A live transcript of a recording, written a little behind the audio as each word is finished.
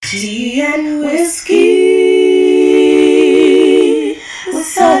Tea and whiskey with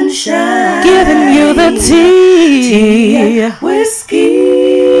sunshine. Giving you the tea. Tea and whiskey.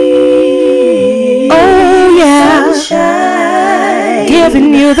 Oh yeah. Sunshine.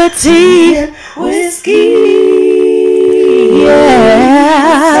 Giving you the tea. And whiskey.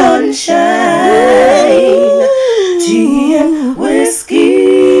 Yeah. Sunshine. Tea and whiskey.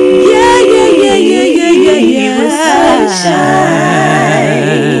 Yeah. With sunshine.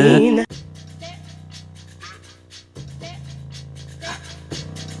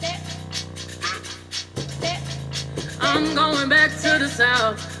 I'm going back to the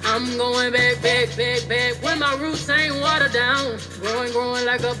south. I'm going back. When my roots ain't watered down. Growing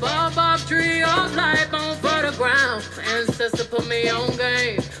like a bob tree of life on fertile ground. My ancestor put me on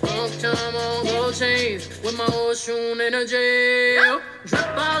game. On time, on gold chains. With my old shoe in a jail. Drip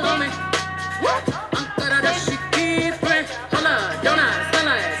all on me. Uncle that she keep it. Holla, donut,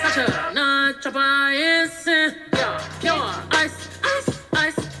 salad, such a non-chopper instant. Yeah, pure ice.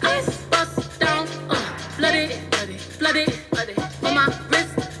 Bust down, flood it. On my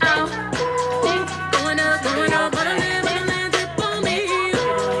wrist out. Going up, but I land drip on me.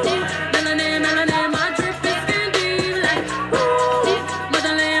 Melanin, my drip is skin deep like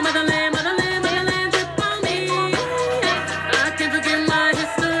motherland, drip on me. I can't forget my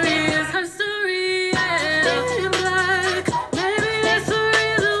history, it's her story, yeah. Black, maybe that's the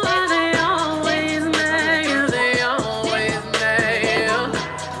reason why they always mad.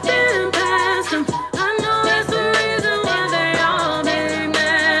 Getting past them, I know that's the reason why they all make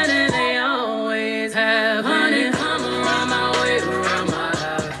mad and they always have. Honey, come around my way, around my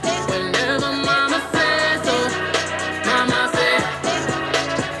house. Whenever mama says so, mama said,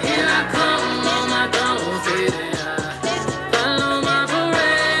 here I come on my throne, sitting high. Follow my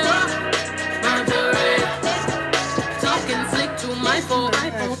parade. Talking slick to my phone.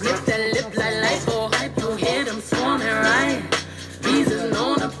 Flip that lip like lipo. You hear them swarming, right? Bees is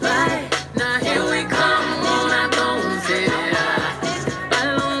known to fly. Now here we come on our throne, sitting high.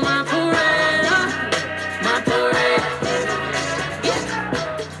 Follow my parade.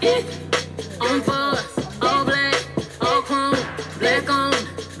 On for us, all black, all chrome, black on,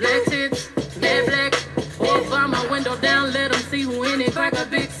 black tits, black. Over my window down, let them see who in it, crack a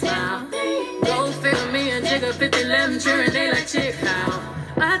big smile. Go figure me and Jigga 50, let them cheering, they like chick how.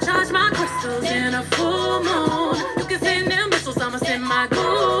 I charge my crystals in a full moon. You can send them missiles, I'ma send my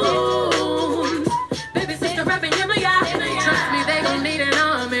goons. Baby sister rapping, yeah. Trust me, they gon' need an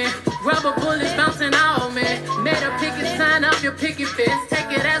army. Rubber bullets bouncing off me. Made a picket sign up your picket fence.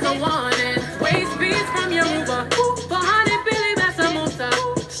 Take it as a warning. Waste beats from your Uber. For honey, Billy, that's a Musa.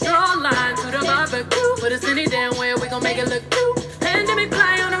 Straw line to the barbecue. But it's any damn way we gon' make it look cute. Pandemic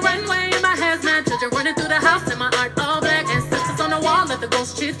fly on the runway in my hazmat. Children running through the house in my art all black. Ancestors on the wall, let the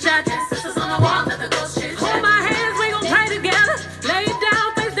ghost chit chat. Ancestors on the wall, let the ghost chit chat. Hold my hands, we gon' pray together. Lay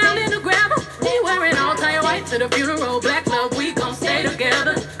down, face down in the gravel. We wearing all tie white to the funeral. Black love, we gon' stay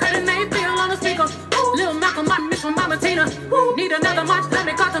together. Credit Mayfield on the speaker. Lil Malcolm, my miss from Mama Tina. Need another march, let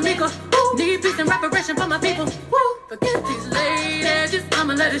me call Tamika. Need peace and reparation for my people. Forget these late edges,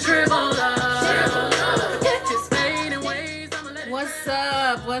 I'ma let it shrivel up. Forget your fading ways, I'ma let it. What's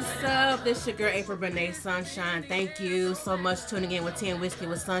up? This your girl April Renee Sunshine. Thank you so much for tuning in with Tea and Whiskey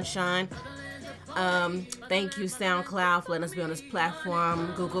with Sunshine. Thank you SoundCloud for letting us be on this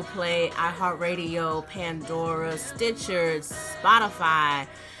platform. Google Play, iHeartRadio, Pandora, Stitcher, Spotify.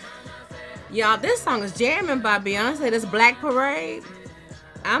 Y'all, this song is jamming by Beyonce. This Black Parade.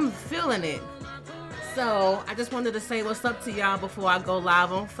 I'm feeling it. So I just wanted to say what's up to y'all before I go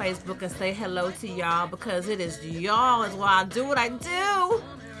live on Facebook and say hello to y'all, because it is y'all is why I do what I do.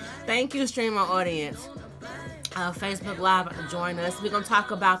 Thank you, streamer audience. Facebook Live, join us. We're going to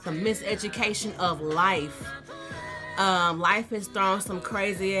talk about the miseducation of life. Life has thrown some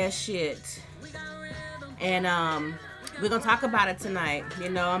crazy ass shit. And we're going to talk about it tonight. You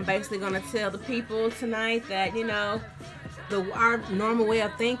know, I'm basically going to tell the people tonight that, you know, our normal way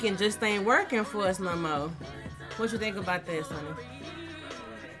of thinking just ain't working for us no more. What you think about this, honey?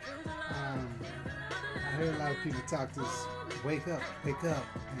 I heard a lot of people talk this wake up,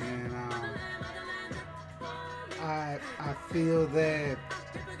 and I feel that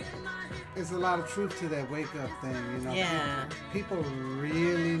there's a lot of truth to that wake up thing, you know. Yeah. People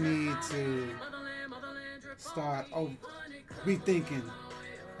really need to start rethinking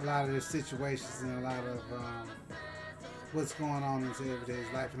a lot of their situations and a lot of what's going on in their everyday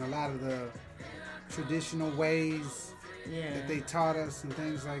life, and a lot of the traditional ways that they taught us and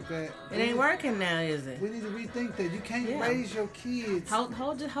things like that. It ain't working now, is it? We need to rethink that. You can't raise your kids.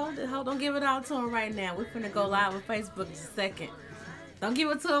 Hold it. Don't give it all to them right now. We're finna go live on Facebook in a second. Don't give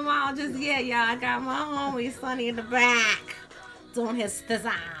it to them all just yet, y'all. I got my homie Sonny in the back doing his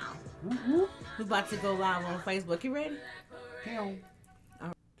thizzle. Mm-hmm. We about to go live on Facebook. You ready? Hell.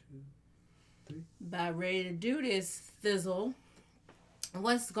 About ready to do this thizzle.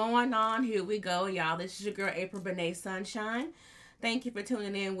 What's going on? Here we go, y'all. This is your girl April Benet Sunshine. Thank you for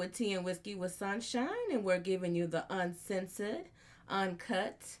tuning in with Tea and Whiskey with Sunshine, and we're giving you the uncensored,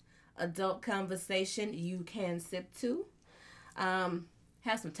 uncut, adult conversation you can sip to.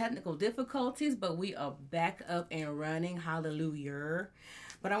 Have some technical difficulties, but we are back up and running. Hallelujah.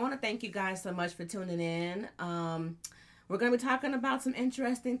 But I want to thank you guys so much for tuning in. We're going to be talking about some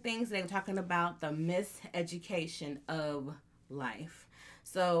interesting things today. We're talking about the miseducation of life.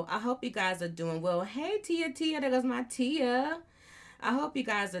 So I hope you guys are doing well. Hey, Tia, there goes my Tia. I hope you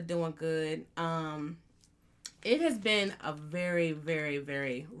guys are doing good. It has been a very, very,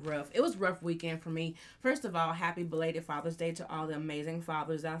 very rough. It was a rough weekend for me. First of all, happy belated Father's Day to all the amazing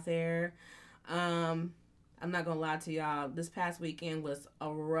fathers out there. I'm not going to lie to y'all. This past weekend was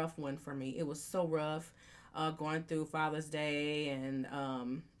a rough one for me. It was so rough going through Father's Day. And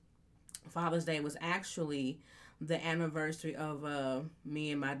Father's Day was actually the anniversary of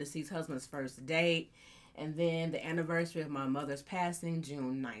me and my deceased husband's first date. And then the anniversary of my mother's passing,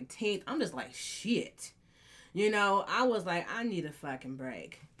 June 19th. I'm just like, shit. You know, I was like, I need a fucking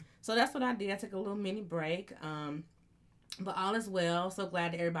break. So that's what I did. I took a little mini break. But all is well. So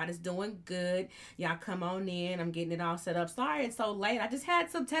glad that everybody's doing good. Y'all come on in. I'm getting it all set up. Sorry it's so late. I just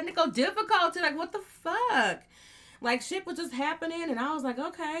had some technical difficulty. Like, what the fuck? Like, shit was just happening. And I was like,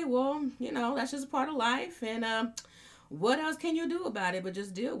 okay, well, you know, that's just a part of life. And what else can you do about it but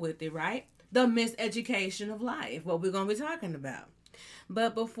just deal with it, right? The miseducation of life. What we're going to be talking about.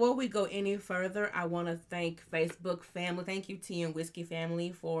 But before we go any further, I want to thank Facebook family. Thank you, Tea and Whiskey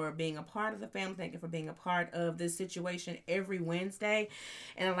family, for being a part of the family. Thank you for being a part of this situation every Wednesday.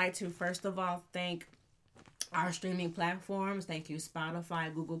 And I'd like to, first of all, thank our streaming platforms. Thank you,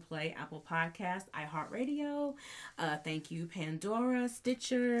 Spotify, Google Play, Apple Podcasts, iHeartRadio. Thank you, Pandora,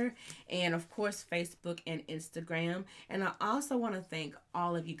 Stitcher, and of course, Facebook and Instagram. And I also want to thank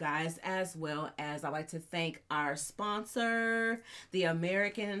all of you guys, as well as I'd like to thank our sponsor, the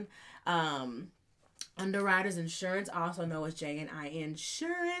American Underwriters Insurance, also known as J&I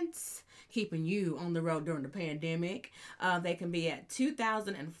Insurance, keeping you on the road during the pandemic. They can be at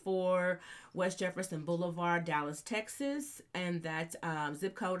 2004 West Jefferson Boulevard, Dallas, Texas, and that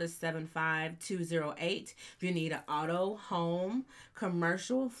zip code is 75208. If you need an auto, home,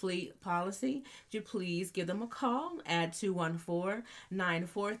 commercial, fleet policy, would you please give them a call at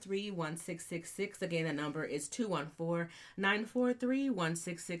 214-943-1666. Again, the number is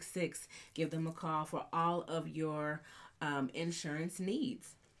 214-943-1666. Give them a call for all of your insurance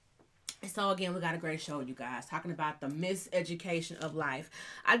needs. So again, we got a great show, you guys, talking about the miseducation of life.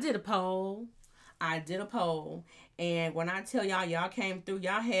 I did a poll, and when I tell y'all came through,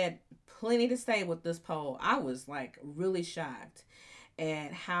 y'all had plenty to say with this poll. I was like really shocked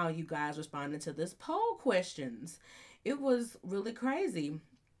at how you guys responded to this poll questions. It was really crazy.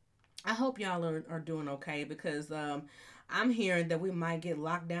 I hope y'all are doing okay, because I'm hearing that we might get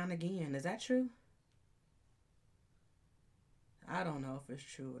locked down again. Is that true? I don't know if it's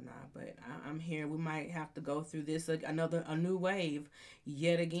true or not, but I'm hearing we might have to go through this, a new wave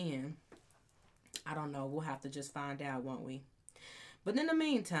yet again. I don't know. We'll have to just find out, won't we? But in the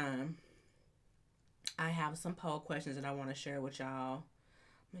meantime, I have some poll questions that I want to share with y'all.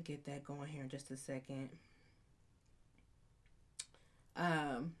 I'm going to get that going here in just a second.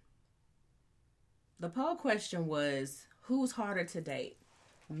 The poll question was, who's harder to date?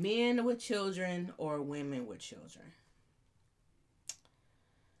 Men with children or women with children?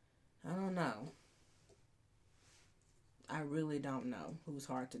 I don't know. I really don't know who's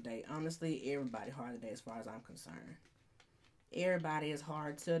hard to date. Honestly, everybody hard to date as far as I'm concerned. Everybody is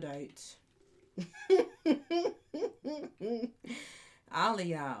hard to date. All of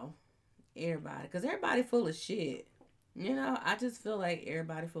y'all. Everybody. Because everybody full of shit. You know, I just feel like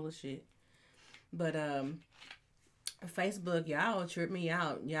everybody full of shit. But, Facebook, y'all tripped me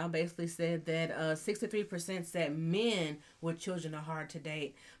out. Y'all basically said that 63% said men with children are hard to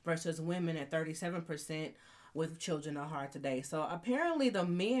date versus women at 37% with children are hard to date. So apparently the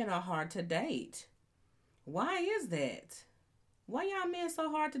men are hard to date. Why is that? Why y'all men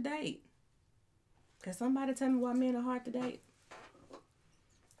so hard to date? Can somebody tell me why men are hard to date?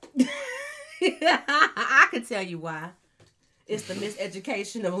 I can tell you why. It's the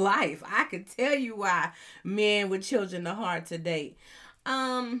miseducation of life. I can tell you why men with children are hard to date.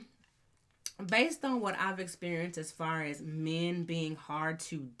 Based on what I've experienced as far as men being hard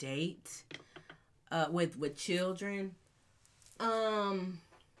to date with children,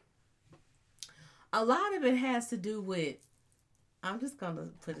 A lot of it has to do with, I'm just gonna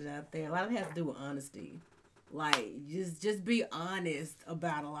put it out there. A lot of it has to do with honesty. Like, just be honest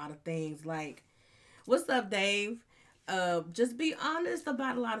about a lot of things. Like, what's up, Dave? Just be honest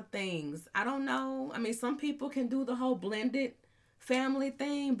about a lot of things. I don't know. I mean, some people can do the whole blended family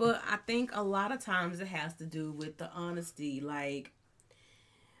thing, but I think a lot of times it has to do with the honesty. Like,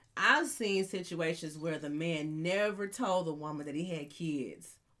 I've seen situations where the man never told the woman that he had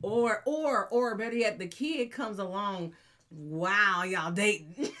kids. Or better yet, the kid comes along while y'all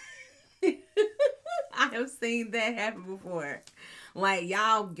dating. I have seen that happen before. Like,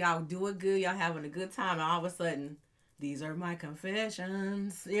 y'all doing good, y'all having a good time, and all of a sudden, these are my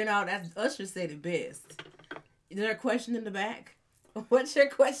confessions. You know, that's Usher said it best. Is there a question in the back? What's your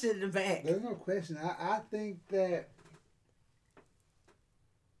question in the back? There's no question. I think that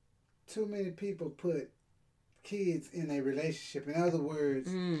too many people put kids in a relationship. In other words,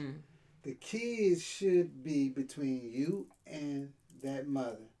 the kids should be between you and that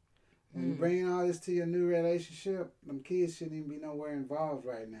mother. When you bring all this to your new relationship, them kids shouldn't even be nowhere involved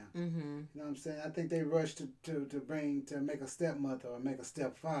right now. You know what I'm saying? I think they rush to make a stepmother or make a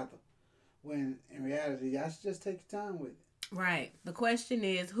stepfather, when in reality, y'all should just take your time with it. Right. The question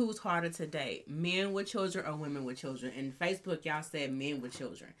is, who's harder to date, men with children or women with children? In Facebook, y'all said men with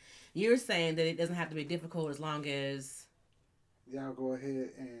children. You're saying that it doesn't have to be difficult as long as y'all go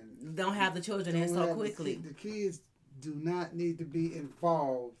ahead and don't have the children in so quickly. The kids do not need to be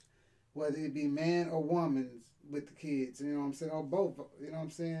involved, whether it be man or woman, with the kids. You know what I'm saying? Or both. You know what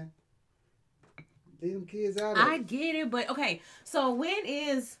I'm saying? Leave them kids out of it. I get it, but okay. So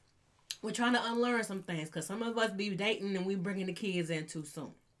we're trying to unlearn some things, because some of us be dating and we bringing the kids in too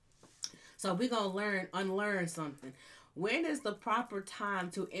soon. So we're going to unlearn something. When is the proper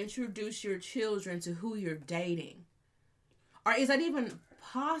time to introduce your children to who you're dating? Or is that even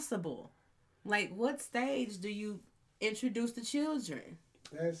possible? Like, what stage do you introduce the children?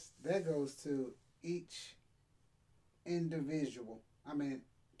 That goes to each individual. I mean,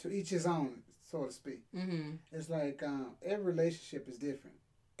 to each his own, so to speak. Mm-hmm. It's like every relationship is different.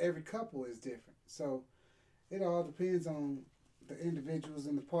 Every couple is different. So it all depends on the individuals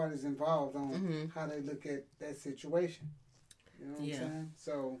and the parties involved on how they look at that situation. You know what I'm saying?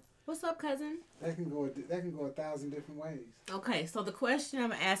 So what's up, cousin? That can go 1,000 different ways. Okay, so the question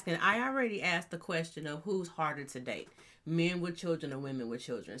I'm asking, I already asked the question of who's harder to date, men with children or women with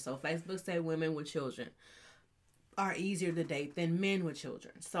children. So Facebook said women with children are easier to date than men with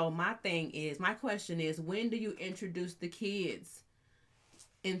children. So my question is, when do you introduce the kids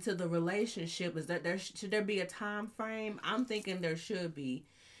into the relationship? Is that should there be a time frame? I'm thinking there should be.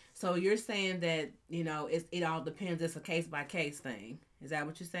 So you're saying that, you know, it all depends. It's a case by case thing. Is that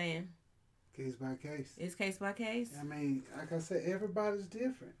what you're saying? Case by case. It's case by case. I mean, like I said, everybody's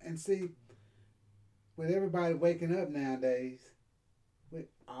different. And see, with everybody waking up nowadays, we're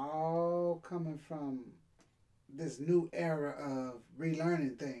all coming from this new era of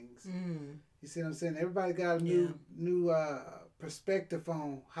relearning things. You see what I'm saying? Everybody got a new perspective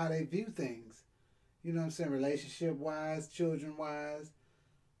on how they view things. You know what I'm saying? Relationship wise, children wise.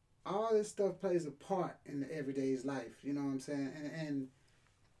 All this stuff plays a part in the everyday's life. You know what I'm saying? And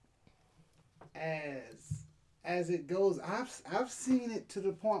as it goes, I've seen it to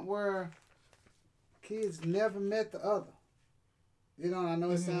the point where kids never met the other. You know, I know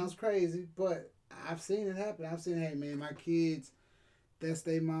it sounds crazy, but I've seen it happen. I've seen, hey man, my kids, that's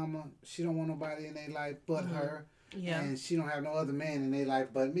their mama. She don't want nobody in their life but her. Yeah. And she don't have no other man in their life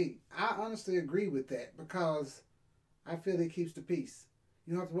but me. I honestly agree with that, because I feel it keeps the peace.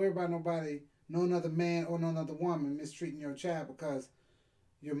 You don't have to worry about nobody, no another man or no another woman mistreating your child, because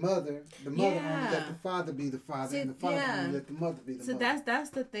the mother only let the father be the father, and the father only let the mother be the mother. So that's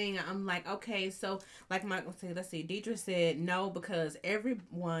the thing. I'm like, okay, so like let's see, Deidre said no, because every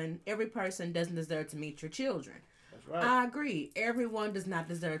person doesn't deserve to meet your children. That's right. I agree. Everyone does not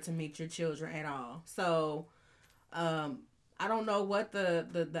deserve to meet your children at all. So I don't know what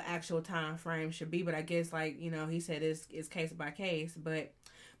the actual time frame should be, but I guess, like, you know, he said it's case by case. But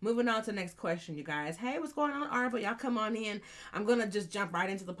moving on to the next question, you guys. Hey, what's going on, Arbor? Y'all come on in. I'm going to just jump right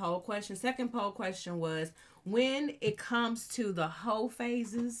into the poll question. Second poll question was, when it comes to the hoe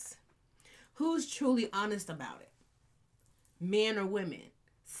phases, who's truly honest about it? Men or women?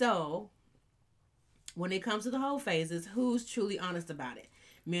 So, when it comes to the hoe phases, who's truly honest about it?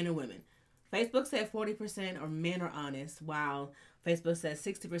 Men or women? Facebook said 40% of men are honest, while Facebook says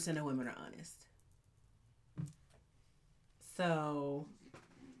 60% of women are honest. So,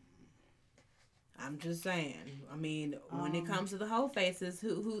 I'm just saying. I mean, when it comes to the whole faces,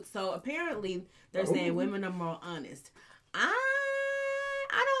 so apparently they're saying women are more honest. I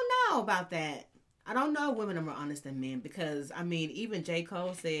know about that. I don't know if women are more honest than men because, I mean, even J.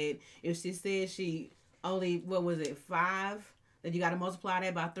 Cole said if she said she only, what was it, 5, then you got to multiply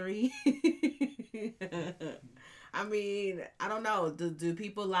that by 3. I mean, I don't know. Do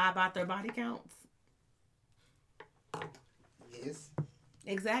people lie about their body counts? Yes.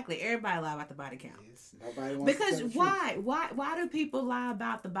 Exactly. Everybody lie about the body count. Yes. Nobody wants Because to tell the why? Why do people lie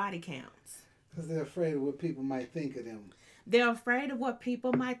about the body counts? Because they're afraid of what people might think of them. They're afraid of what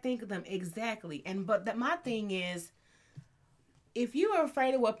people might think of them. Exactly. But my thing is, if you are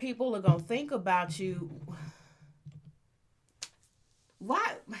afraid of what people are gonna think about you, why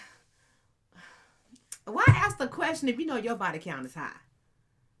ask the question if you know your body count is high?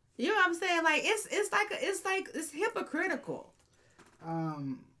 You know what I'm saying? Like it's hypocritical.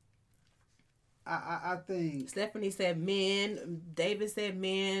 I think Stephanie said men. David said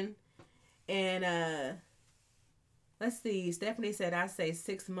men, and let's see. Stephanie said I say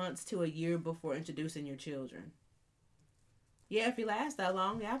 6 months to a year before introducing your children. Yeah, if you last that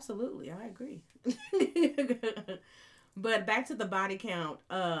long, absolutely, I agree. But back to the body count.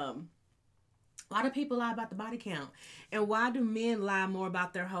 Why do people lie about the body count? And why do men lie more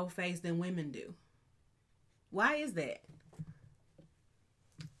about their whole face than women do? Why is that?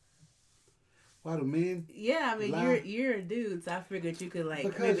 Why do men? Yeah, I mean, lie? you're a dude, so I figured you could like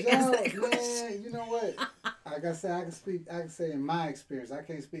Because maybe answer that y'all, question. man, you know what? Like I said, I can say in my experience. I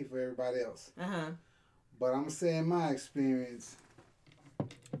can't speak for everybody else. But I'm gonna say in my experience,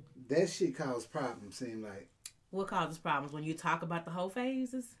 that shit causes problems. Seem like. What causes problems when you talk about the whole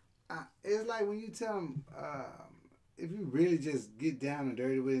phases? It's like when you tell them, if you really just get down and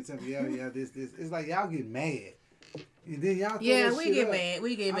dirty with it, and tell them, yeah, this, it's like y'all get mad. And then y'all we get mad.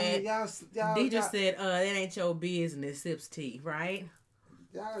 We get mad. Y'all Deidre said, that ain't your business, sips tea, right?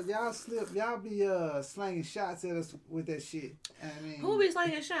 Y'all slip. Y'all be slanging shots at us with that shit. I mean, who be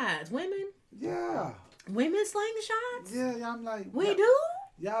slanging shots? Women? Yeah. Women slang shots? Yeah, I'm like, we do?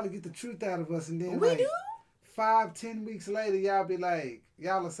 Y'all to get the truth out of us, and then we like do? 5-10 weeks later, y'all be like,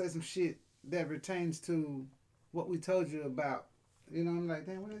 y'all will say some shit that pertains to what we told you about. You know, I'm like,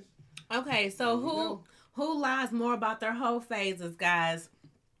 damn, what is? Okay, so who lies more about their whole phases, guys?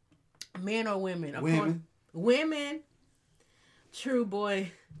 Men or women? Women. Women. True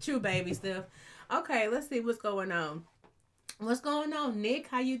boy, true baby stuff. Okay, let's see what's going on. What's going on, Nick?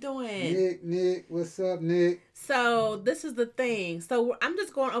 How you doing? Nick, what's up, Nick? So this is the thing. So I'm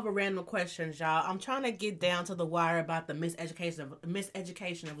just going over random questions, y'all. I'm trying to get down to the wire about the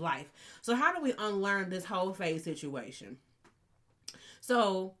miseducation of life. So how do we unlearn this whole phase situation?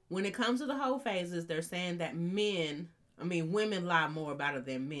 So when it comes to the whole phases, they're saying that women lie more about it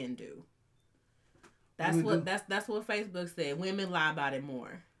than men do. That's what Facebook said. Women lie about it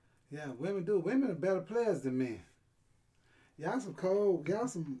more. Yeah, women do. Women are better players than men. Y'all some cold. Y'all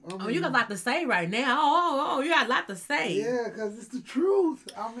some. You got a lot to say right now. Oh, you got a lot to say. Yeah, because it's the truth.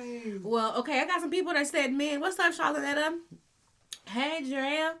 I mean. Well, okay, I got some people that said men. What's up, Charlotte? Hey,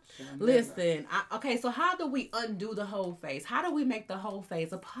 Drea. Listen, okay, so how do we undo the whole phase? How do we make the whole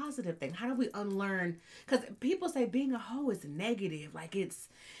phase a positive thing? How do we unlearn? Because people say being a hoe is negative. Like,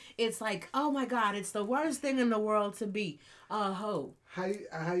 it's like, oh my God, it's the worst thing in the world to be a hoe. How do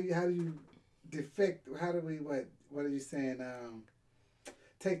you defect? How do we, what are you saying?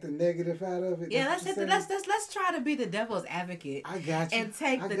 Take the negative out of it? Yeah, let's try to be the devil's advocate. I got you. And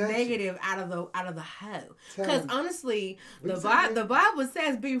take the negative out of the hoe. Because honestly, the Bible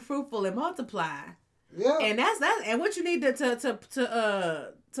says be fruitful and multiply. Yeah. And that's and what you need to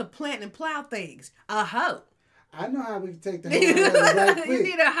plant and plow things. A hoe. I know how we can take the hoe out right quick. You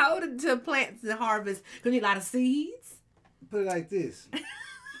need a hoe to plant and harvest. Because you need a lot of seeds. Put it like this.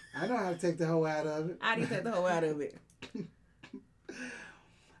 I know how to take the hoe out of it. How do you take the hoe out of it?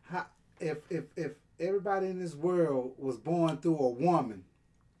 If everybody in this world was born through a woman,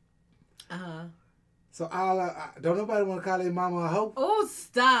 so don't nobody want to call their mama a hoe? Oh,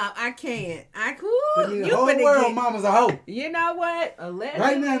 stop! I can't. I could. The whole world, mama's a hoe. You know what? Allegedly.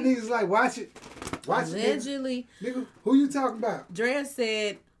 Right now, niggas like watch it. Allegedly, nigga, who you talking about? Drea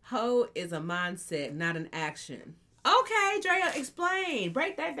said, "Hoe is a mindset, not an action." Okay, Drea, explain.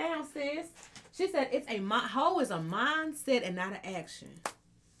 Break that down, sis. She said hoe is a mindset and not an action.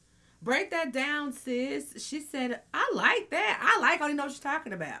 Break that down, sis. She said, I like that. I only know what you're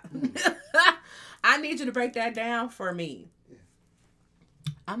talking about. I need you to break that down for me. Yeah.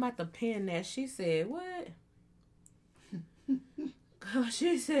 I'm at the pen that. She said, what?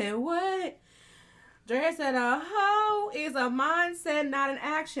 She said, what? Drea said, a hoe is a mindset, not an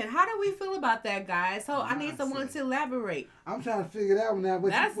action. How do we feel about that, guys? So I need someone to elaborate. I'm trying to figure that one out.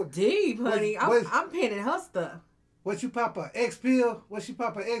 That's deep, honey. I'm penning her stuff. What you pop a X pill? What you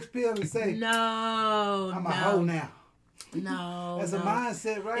pop a X pill and say? No, I'm no, a hoe now. No, That's no. a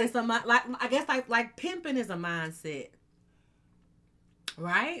mindset, right? It's a like I guess like pimping is a mindset,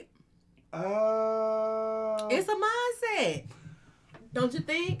 right? It's a mindset, don't you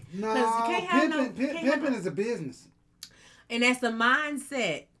think? No, you can't have pimping is a business. And that's the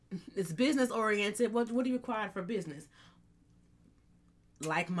mindset. It's business oriented. What do you require for business?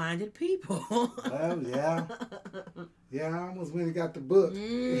 Like-minded people. Well, yeah. Yeah, I almost went and got the book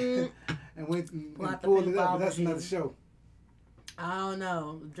and went and pulled it up, but that's another show. I don't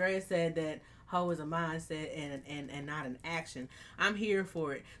know. Dre said that hoe is a mindset and not an action. I'm here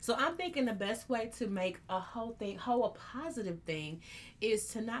for it. So I'm thinking the best way to make a hoe a positive thing is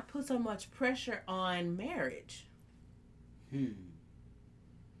to not put so much pressure on marriage.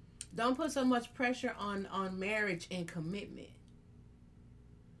 Don't put so much pressure on marriage and commitment.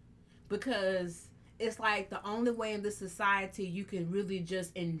 Because it's like the only way in this society you can really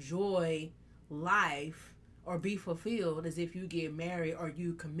just enjoy life or be fulfilled is if you get married or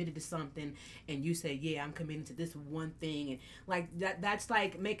you committed to something and you say, yeah, I'm committed to this one thing. And like that's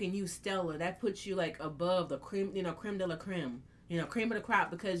like making you stellar. That puts you like above the creme de la creme, cream of the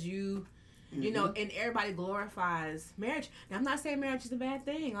crop, because you know, and everybody glorifies marriage. Now, I'm not saying marriage is a bad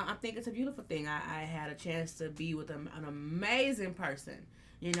thing. I think it's a beautiful thing. I had a chance to be with an amazing person,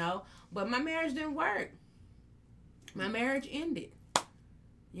 but my marriage didn't work. My marriage ended,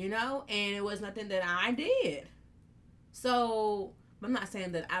 and it was nothing that I did. So, I'm not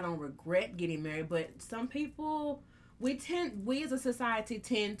saying that I don't regret getting married, but some people, we as a society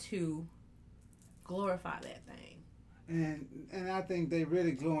tend to glorify that thing. And I think they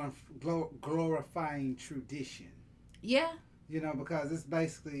really glorifying tradition. Yeah. Because it's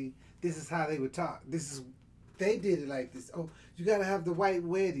basically, this is how they would talk. They did it like this. Oh, you got to have the white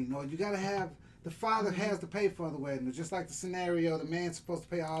wedding, or you got to have, the father has to pay for the wedding. Or just like the scenario, the man's supposed to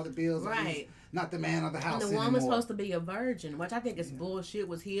pay all the bills. Right. Not the man of the house And the anymore. woman's supposed to be a virgin, which I think is bullshit.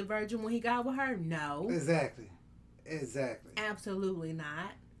 Was he a virgin when he got with her? No. Exactly. Absolutely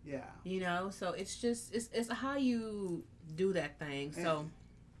not. Yeah. So it's just it's how you do that thing. So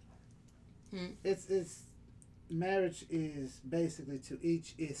it's marriage is basically to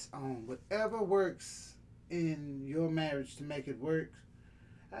each its own. Whatever works in your marriage to make it work.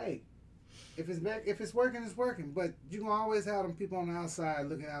 Hey, if it's working, it's working. But you can always have them people on the outside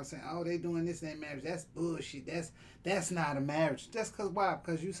looking out saying, "Oh, they doing this in marriage. That's bullshit. That's not a marriage." That's why?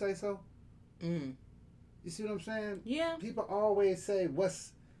 Because you say so. You see what I'm saying? Yeah. People always say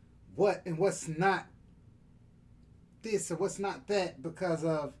what and what's not this or what's not that because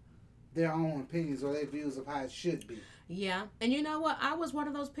of their own opinions or their views of how it should be. Yeah. And you know what? I was one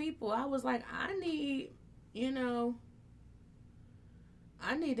of those people. I was like, I need to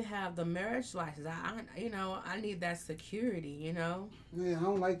have the marriage license. I need that security, Yeah, I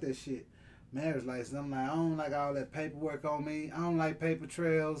don't like that shit. Marriage license. I'm like, I don't like all that paperwork on me. I don't like paper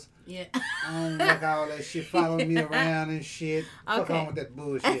trails. Yeah. I don't like all that shit following me around and shit. Okay. Fuck on with that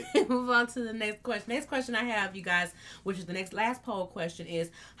bullshit. Move on to the next question. Next question I have, you guys, which is the last poll question, is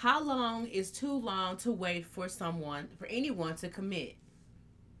how long is too long to wait for anyone to commit?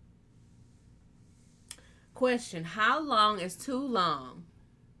 Question: how long is too long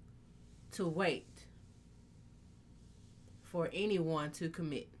to wait for anyone to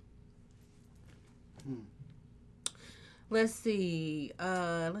commit? Let's see.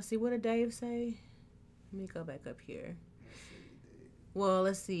 What did Dave say? Let me go back up here. Well,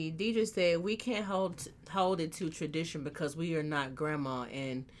 let's see. Deidre said we can't hold it to tradition because we are not grandma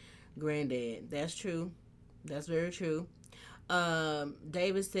and granddad. That's true. That's very true.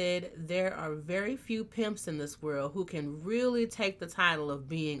 David said there are very few pimps in this world who can really take the title of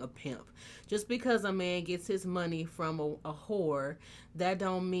being a pimp. Just because a man gets his money from a whore, that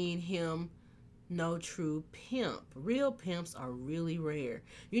don't mean him no true pimp. Real pimps are really rare.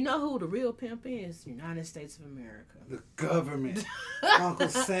 You know who the real pimp is? United States of America. The government. Uncle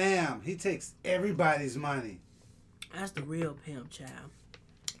Sam. He takes everybody's money. That's the real pimp, child.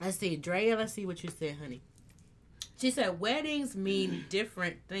 Let's see. Drea, let's see what you said, honey. She said weddings mean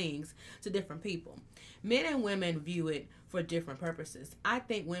different things to different people. Men and women view it for different purposes. I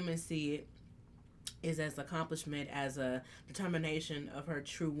think women see it is as accomplishment, as a determination of her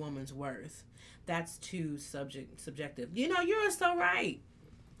true woman's worth. That's too subjective. You're so right.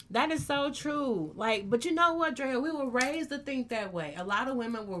 That is so true. But you know what, Drea? We were raised to think that way. A lot of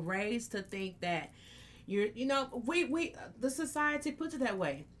women were raised to think that the society puts it that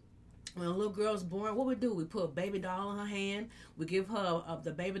way. When a little girl's born, what we do? We put a baby doll in her hand. We give her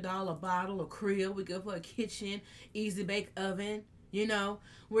the baby doll a bottle, a crib. We give her a kitchen, easy bake oven. You know,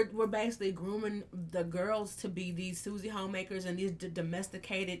 we're basically grooming the girls to be these Susie homemakers and these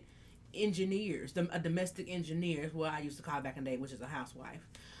domesticated engineers, a domestic engineer is what I used to call it back in the day, which is a housewife.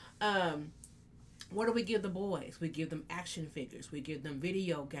 What do we give the boys? We give them action figures. We give them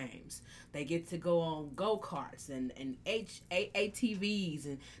video games. They get to go on go-karts and ATVs,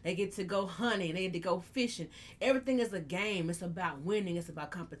 and they get to go hunting. They get to go fishing. Everything is a game. It's about winning. It's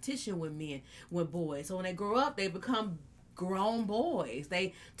about competition with men, with boys. So when they grow up, they become grown boys.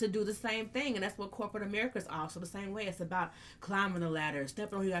 They to do the same thing, and that's what corporate America is also the same way. It's about climbing the ladder,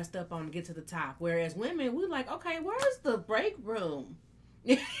 stepping on who you got to step on to get to the top. Whereas women, we're like, okay, where's the break room?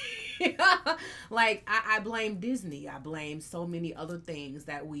 Like I blame Disney. I blame so many other things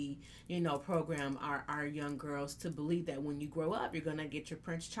that we, program our young girls to believe that when you grow up, you're gonna get your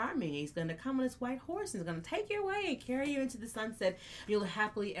Prince Charming. He's gonna come on his white horse and he's gonna take you away and carry you into the sunset. You'll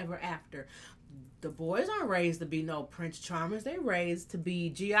happily ever after. The boys aren't raised to be no Prince Charmers. They're raised to be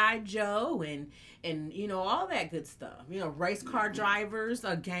G.I. Joe and all that good stuff. Race car drivers,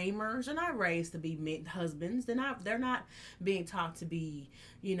 gamers. They're not raised to be husbands. They're not being taught to be,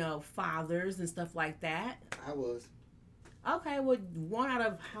 fathers and stuff like that. I was. Okay, well, one out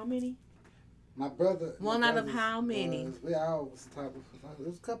of how many? My brother. One out of how many? We all was the type of. There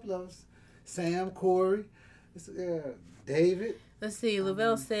was a couple of us. Sam, Corey, David. Let's see.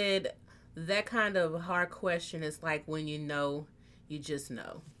 Lavelle said that kind of hard question is like when you know, you just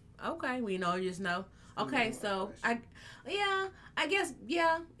know. Okay, we know you just know. Okay, so I guess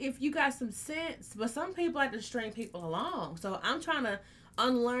if you got some sense, but some people like to string people along. So I'm trying to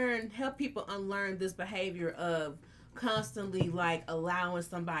help people unlearn this behavior of constantly like allowing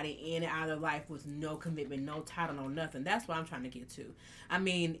somebody in and out of their life with no commitment, no title, no nothing. That's what I'm trying to get to. I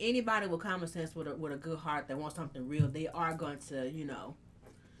mean, anybody with common sense with a good heart that wants something real, they are going to,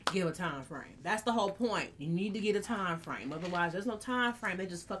 give a time frame. That's the whole point. You need to get a time frame. Otherwise, there's no time frame. They're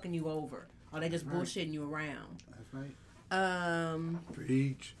just fucking you over, or they just bullshitting you around. That's right.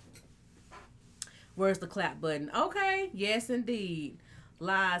 Preach. Where's the clap button? Okay. Yes, indeed.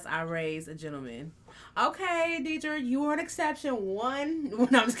 Lies, I raise a gentleman. Okay, Deidre, you are an exception. One. No,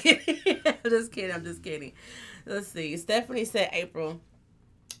 I'm just kidding. I'm just kidding. Let's see. Stephanie said, April,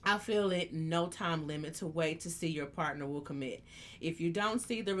 I feel it no time limit to wait to see your partner will commit. If you don't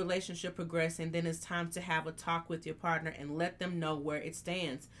see the relationship progressing, then it's time to have a talk with your partner and let them know where it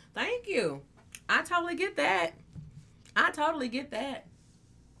stands. Thank you. I totally get that.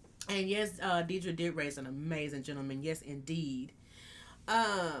 And yes, Deidre did raise an amazing gentleman. Yes, indeed.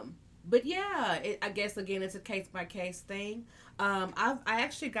 But yeah, I guess again it's a case by case thing. I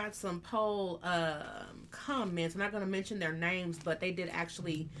actually got some poll comments. I'm not going to mention their names, but they did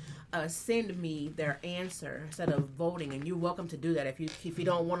actually send me their answer instead of voting. And you're welcome to do that. If you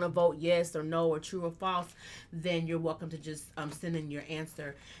don't want to vote yes or no or true or false, then you're welcome to just send in your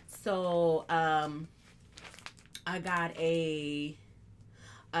answer. So I got a.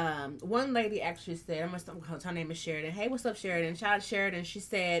 One lady actually said, her name is Sheridan. Hey, what's up, Sheridan? Shout out Sheridan. She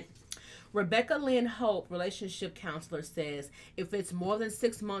said, Rebecca Lynn Hope, relationship counselor, says if it's more than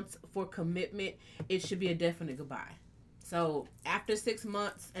 6 months for commitment, it should be a definite goodbye. So after 6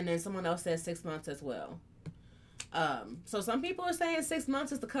 months, and then someone else says 6 months as well. So some people are saying 6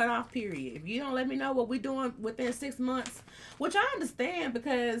 months is the cutoff period. If you don't let me know what we're doing within 6 months, which I understand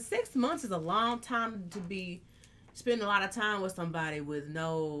because 6 months is a long time to be spending a lot of time with somebody with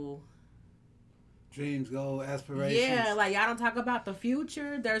no dreams, goals, aspirations. Yeah, like y'all don't talk about the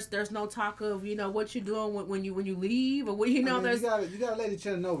future. There's no talk of what you're doing when you leave or what there's. You gotta let each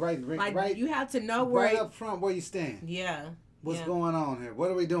other know right. You have to know right up front where you stand. Yeah. What's going on here?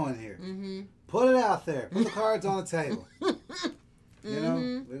 What are we doing here? Mm-hmm. Put it out there. Put the cards on the table.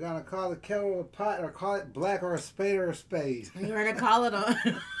 We're gonna call it kettle or a pot, or call it black or a spade or a spade. You're gonna call it on.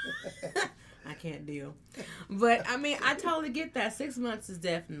 I can't deal. But, I mean, I totally get that. 6 months is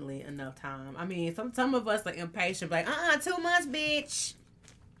definitely enough time. I mean, some of us are impatient. Like, 2 months, bitch.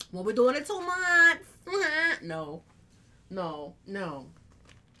 What we doing in 2 months? No.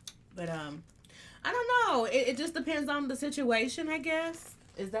 But, I don't know. It just depends on the situation, I guess.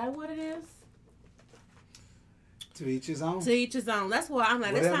 Is that what it is? To each his own. To each his own. That's why I'm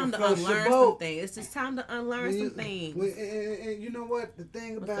like, it's time to unlearn some things. It's just time to unlearn some things. And you know what? The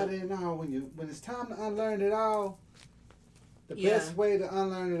thing about it now, when it's time to unlearn it all, the best way to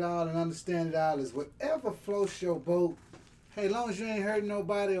unlearn it all and understand it all is whatever floats your boat. Hey, as long as you ain't hurting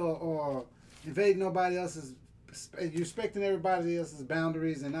nobody or invading nobody else's, you're respecting everybody else's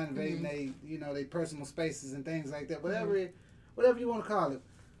boundaries and not invading their personal spaces and things like that. Whatever you want to call it.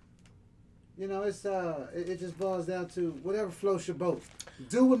 You know, it just boils down to whatever floats your boat.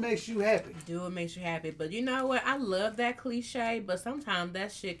 Do what makes you happy. Do what makes you happy. But you know what? I love that cliche, but sometimes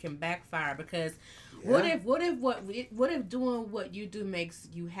that shit can backfire because what if doing what you do makes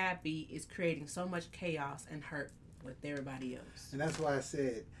you happy is creating so much chaos and hurt with everybody else? And that's why I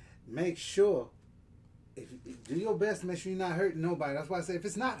said, make sure if you do your best to make sure you're not hurting nobody. That's why I say if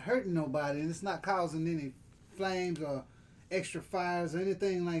it's not hurting nobody and it's not causing any flames or extra fires or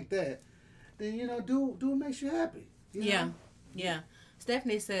anything like that, then do what makes you happy. Yeah.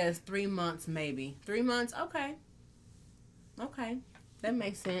 Stephanie says 3 months maybe. 3 months, okay, that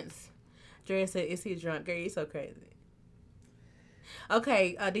makes sense. Drea said, "Is he drunk? Girl, you're so crazy."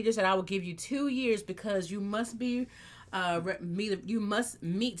 Okay, DJ said, "I will give you 2 years because you must be." You must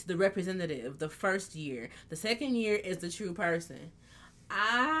meet the representative the first year. The second year is the true person.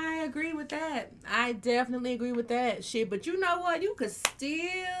 I agree with that. I definitely agree with that shit. But you know what? You could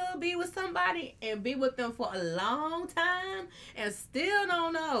still be with somebody and be with them for a long time and still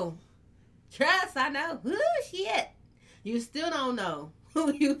don't know. Trust, I know. Ooh, shit. You still don't know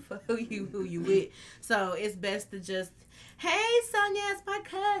who you with. So it's best to just, hey, Sonia, it's my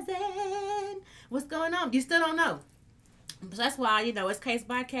cousin. What's going on? You still don't know. So that's why, it's case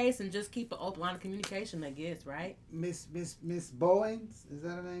by case and just keep an open line of communication, I guess, right? Miss Bowens, is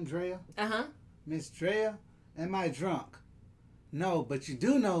that her name, Drea? Uh-huh. Miss Drea, am I drunk? No, but you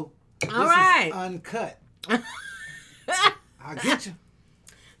do know this right. is uncut. I'll get you.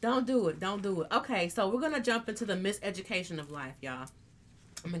 Don't do it. Okay, so we're going to jump into the miseducation of life, y'all.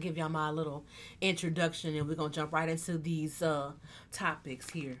 I'm going to give y'all my little introduction, and we're going to jump right into these topics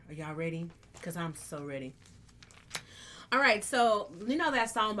here. Are y'all ready? Because I'm so ready. All right, so you know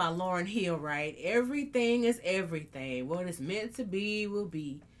that song by Lauryn Hill, right? Everything is everything. What is meant to be will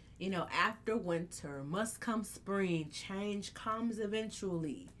be. After winter must come spring. Change comes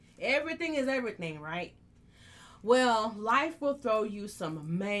eventually. Everything is everything, right? Well, life will throw you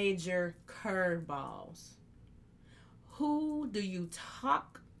some major curveballs. Who do you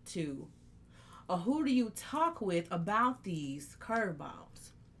talk to? Or who do you talk with about these curveballs?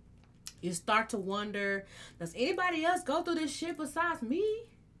 You start to wonder, does anybody else go through this shit besides me?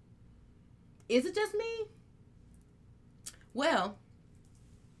 Is it just me? Well,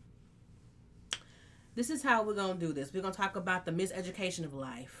 this is how we're going to do this. We're going to talk about the miseducation of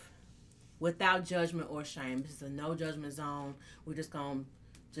life without judgment or shame. This is a no judgment zone. We're just going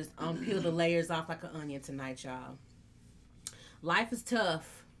to peel the layers off like an onion tonight, y'all. Life is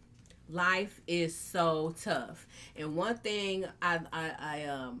tough. Life is so tough. And one thing I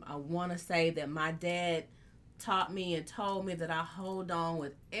want to say that my dad taught me and told me that I hold on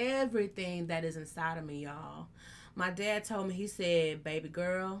with everything that is inside of me, y'all. My dad told me, he said, "Baby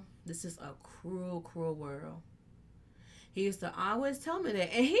girl, this is a cruel, cruel world." He used to always tell me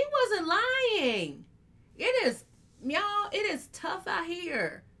that. And he wasn't lying. It is tough out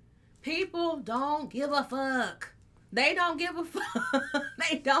here. People don't give a fuck. They don't give a fuck.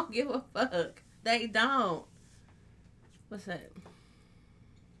 They don't give a fuck. They don't. What's that?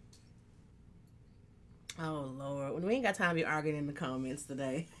 Oh, Lord. We ain't got time to be arguing in the comments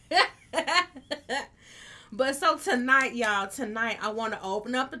today. But so tonight, y'all, I want to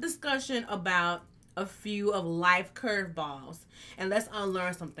open up a discussion about a few of life curveballs. And let's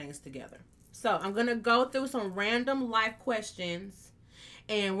unlearn some things together. So I'm going to go through some random life questions.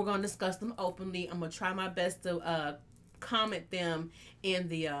 And we're going to discuss them openly. I'm going to try my best to comment them in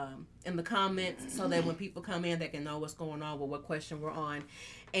the comments so that when people come in, they can know what's going on with what question we're on.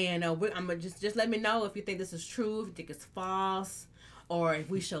 And I'm going to just let me know if you think this is true, if you think it's false, or if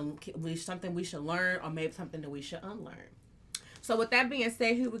something we should learn, or maybe something that we should unlearn. So with that being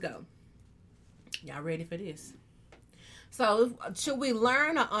said, here we go. Y'all ready for this? So should we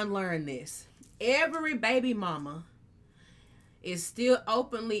learn or unlearn this? Every baby mama is still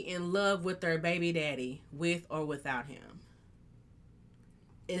openly in love with their baby daddy, with or without him.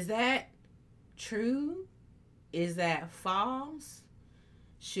 Is that true? Is that false?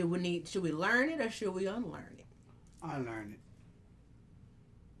 Should we learn it or should we unlearn it? Unlearn it.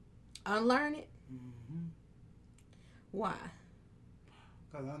 Unlearn it? Mm-hmm. Why?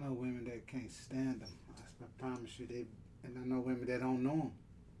 Because I know women that can't stand them. I promise you, and I know women that don't know them.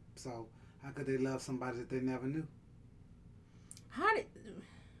 So how could they love somebody that they never knew?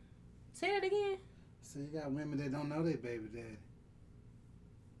 Say that again? So you got women that don't know their baby daddy.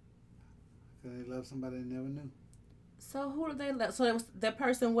 Because they love somebody they never knew. So who do they love? So that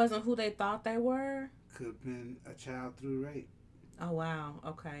person wasn't who they thought they were? Could have been a child through rape. Oh, wow.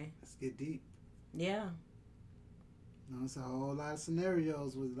 Okay. Let's get deep. Yeah. No, it's a whole lot of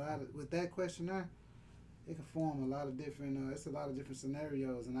scenarios with that questionnaire. it can form a lot of different. It's a lot of different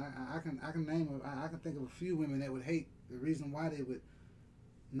scenarios, and I can name. I can think of a few women that would hate the reason why they would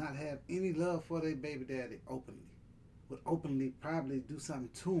not have any love for their baby daddy openly. Would openly probably do something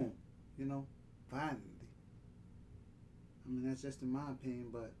to him, you know, violently. I mean, that's just in my opinion,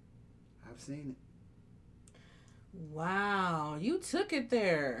 but I've seen it. Wow, you took it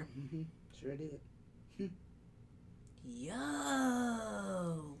there. Mm-hmm. Sure did.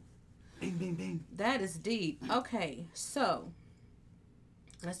 Yo. Bing, bing, bing. That is deep. Okay, so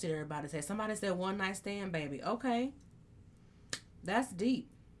let's see what everybody say. Somebody said one night stand, baby. Okay. That's deep.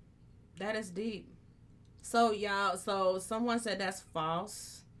 That is deep. So y'all, so someone said that's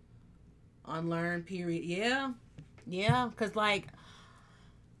false. Unlearned, period. Yeah. Yeah, because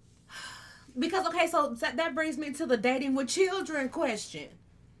okay, so that brings me to the dating with children question.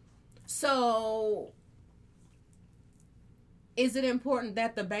 So is it important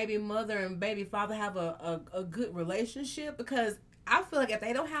that the baby mother and baby father have a good relationship? Because I feel like if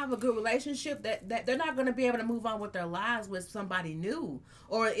they don't have a good relationship, that they're not going to be able to move on with their lives with somebody new,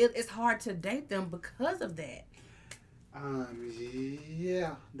 or it's hard to date them because of that.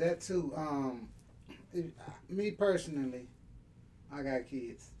 Yeah, that too. Me personally, I got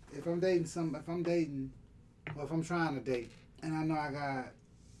kids. If I'm trying to date, and I know I got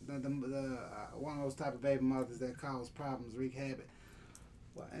the one of those type of baby mothers that cause problems, wreak havoc.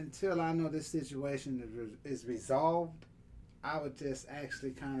 Well, until I know this situation is resolved, I would just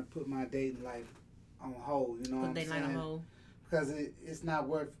actually kind of put my dating life on hold. You know what I'm saying? On hold. Because it's not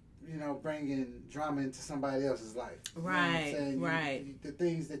worth, bringing drama into somebody else's life. Right, right. The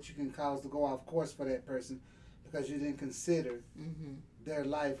things that you can cause to go off course for that person because you didn't consider their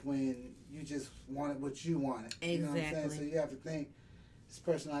life when you just wanted what you wanted. Exactly. You know what I'm saying? So you have to think, this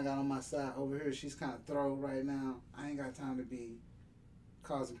person I got on my side over here, she's kind of thrown right now. I ain't got time to be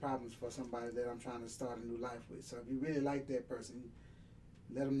causing problems for somebody that I'm trying to start a new life with. So if you really like that person,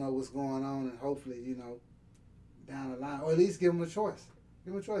 let them know what's going on, and hopefully, down the line, or at least give them a choice.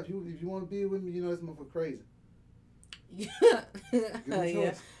 Give them a choice. If you want to be with me, this motherfucker crazy. Yeah. Give them a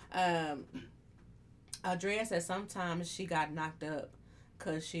choice. Andrea said sometimes she got knocked up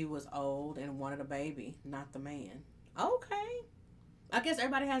because she was old and wanted a baby, not the man. Okay. I guess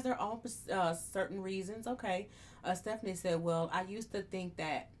everybody has their own certain reasons. Okay. Stephanie said, well, I used to think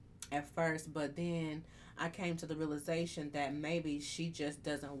that at first, but then I came to the realization that maybe she just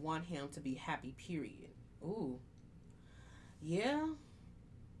doesn't want him to be happy, period. Ooh. Yeah.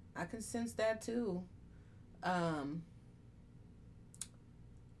 I can sense that too.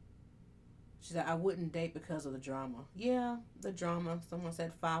 She said, I wouldn't date because of the drama. Yeah, the drama. Someone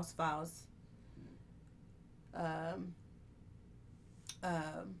said false. Hey,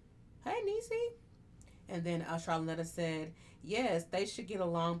 Niecy. And then Charlotte said, yes, they should get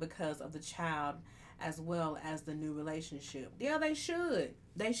along because of the child as well as the new relationship. Yeah, they should.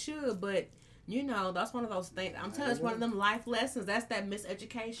 They should, but, that's one of those things. I'm telling you, it's one of them life lessons. That's that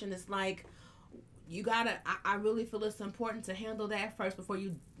miseducation. It's like, you gotta, I really feel it's important to handle that first before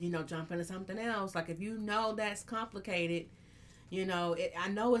you, jump into something else. Like, if you know that's complicated, I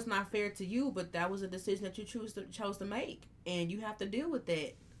know it's not fair to you, but that was a decision that you chose to make. And you have to deal with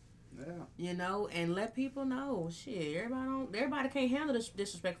that. Yeah. And let people know. Shit, everybody can't handle this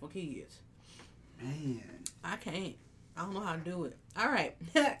disrespectful kids. Man. I can't. I don't know how to do it. All right.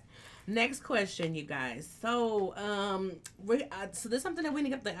 Next question, you guys. So, so there's something that we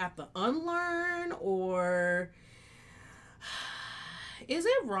have to unlearn, or is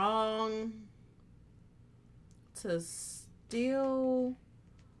it wrong to still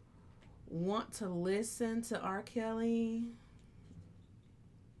want to listen to R. Kelly?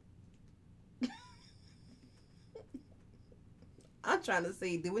 I'm trying to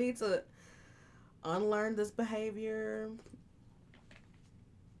see, do we need to unlearn this behavior?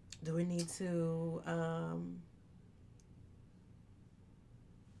 Do we need to,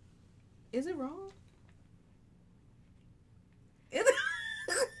 is it wrong?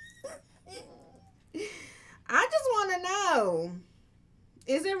 I just want to know,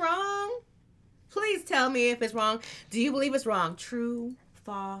 is it wrong? Please tell me if it's wrong. Do you believe it's wrong? True,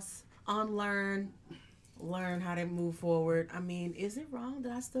 false, unlearn, learn how to move forward. I mean, is it wrong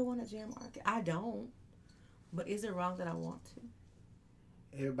that I still want to jam R. Kelly? I don't. But is it wrong that I want to?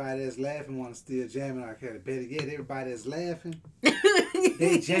 Everybody that's laughing want to still jamming R. Kelly. Better yet, everybody that's laughing,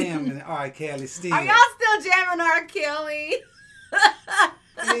 they jamming R. Kelly still. Are y'all still jamming R. Kelly?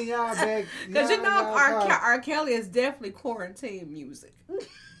 Yeah, y'all back. Because R. Kelly is definitely quarantine music.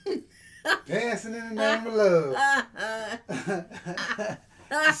 Dancing in the name of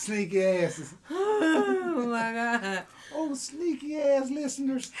love. Sneaky asses. Oh my God. Oh, sneaky ass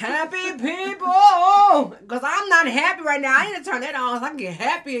listeners. Happy people! Because I'm not happy right now. I need to turn that on so I can get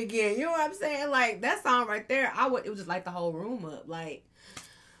happy again. You know what I'm saying? Like, that song right there, it would just light the whole room up. Like,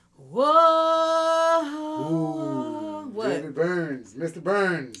 whoa. Ooh, What? David Burns, Mr.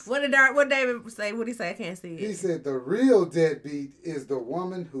 Burns. What did David say? What did he say? I can't see He it. said the real deadbeat is the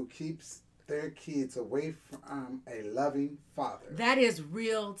woman who keeps their kids away from a loving father. That is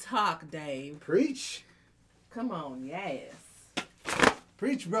real talk, Dave. Preach. Come on, yes.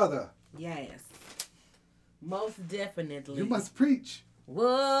 Preach, brother. Yes. Most definitely. You must preach.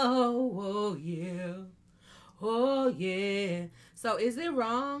 Whoa, yeah. Oh, yeah. So is it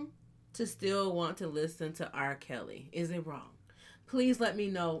wrong to still want to listen to R. Kelly? Is it wrong? Please let me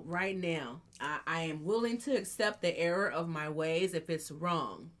know right now. I am willing to accept the error of my ways if it's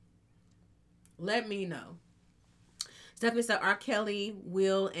wrong. Let me know. Stephanie said R. Kelly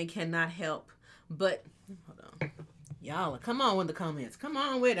will and cannot help, but hold on. Y'all, come on with the comments. Come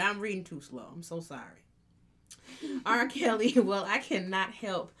on with it. I'm reading too slow. I'm so sorry. R. Kelly, well, I cannot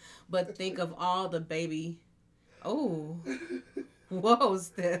help but think of all the baby. Oh, whoa,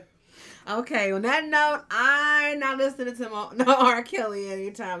 Steph. Okay, on that note, I'm not listening to no R. Kelly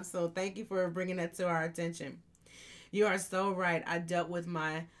anytime soon. Thank you for bringing that to our attention. You are so right. I dealt with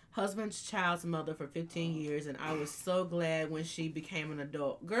my husband's child's mother for 15 years, and I was so glad when she became an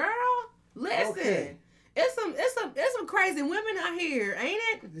adult. Girl, listen. Okay. It's some crazy women out here, ain't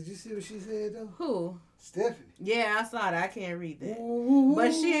it? Did you see what she said though? Who? Stephanie. Yeah, I saw that. I can't read that. Ooh.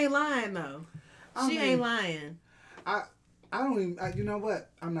 But she ain't lying though. She ain't lying. I don't even. You know what?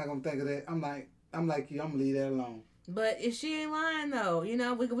 I'm not gonna think of that. I'm like you. I'm gonna leave that alone. But if she ain't lying though, you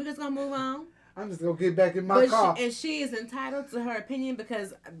know, we just gonna move on. I'm just gonna get back in my car. She is entitled to her opinion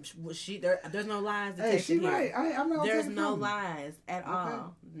because there's no lies detected Hey, she here. right. I'm not. There's no lies at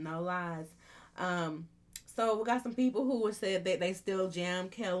all. No lies. So we got some people who said that they still jam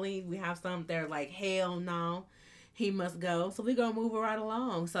Kelly. We have some that are like, hell no, he must go. So we're gonna move it right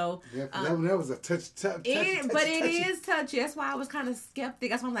along. So yeah, that was a touchy. But it is touchy. That's why I was kind of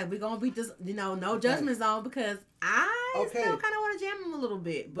skeptic. That's why I'm like, we're gonna be just, no judgment zone because I still kind of want to jam him a little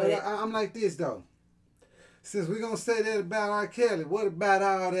bit. But I'm like this though. Since we're gonna say that about R. Kelly, what about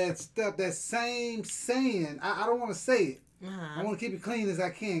all that stuff? That same saying. I don't want to say it. I want to keep it clean as I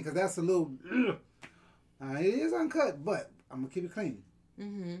can because that's a little. It is uncut, but I'm gonna keep it clean.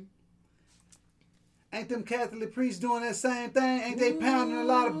 Mm-hmm. Ain't them Catholic priests doing that same thing? Ain't they pounding a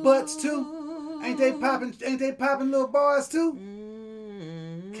lot of butts too? Ain't they popping little boys too?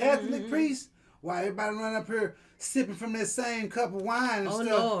 Mm-hmm. Catholic priests? Why everybody run up here sipping from that same cup of wine and stuff?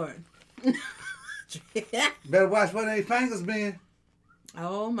 Oh Lord! Better watch where their fingers been.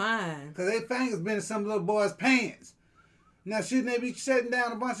 Oh my! Cause their fingers been in some little boy's pants. Now shouldn't they be shutting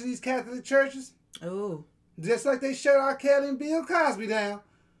down a bunch of these Catholic churches? Oh. Just like they shut R. Kelly and Bill Cosby down.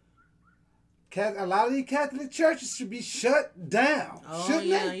 A lot of these Catholic churches should be shut down. Oh, shouldn't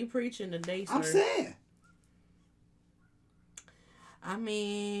yeah, they? You preaching today, sir. I'm saying. I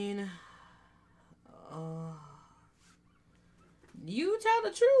mean, you tell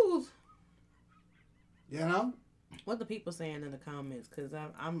the truth. You know? What the people saying in the comments? Because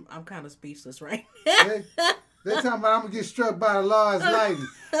I'm kind of speechless right now. They talking about I'm going to get struck by the Lord's lightning.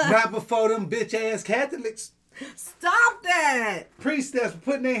 Right before them bitch-ass Catholics. Stop that! Priests that's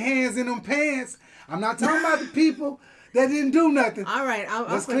putting their hands in them pants. I'm not talking about the people that didn't do nothing. All right, I'm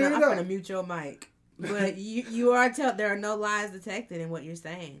going to mute your mic. But you are there are no lies detected in what you're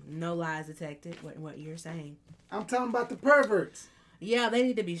saying. No lies detected in what you're saying. I'm talking about the perverts. Yeah, they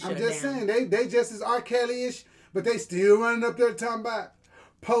need to be shut down. I'm just saying, they just as R. Kelly-ish, but they still running up there talking about,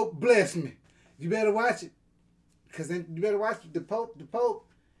 Pope bless me. You better watch it. Because then you better watch the Pope. The Pope,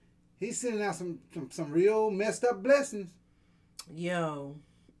 he's sending out some real messed up blessings. Yo.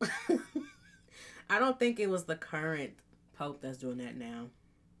 I don't think it was the current Pope that's doing that now.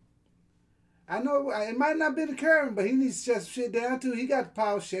 I know it might not be the current, but he needs to shut shit down too. He got the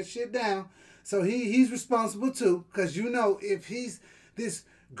power to shut shit down. So he's responsible too. Because if he's this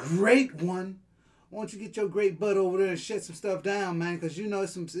great one, why don't you get your great butt over there and shut some stuff down, man? Because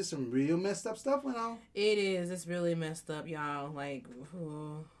it's some real messed up stuff going on. It is. It's really messed up, y'all. Like,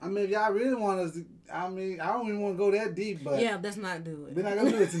 I mean, if y'all really want us to, I don't even want to go that deep, but. Yeah, let's not do it. We're not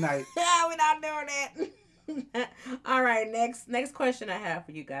going to do it tonight. Yeah, we're not doing that. All right, next question I have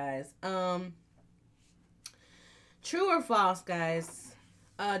for you guys. True or false, guys?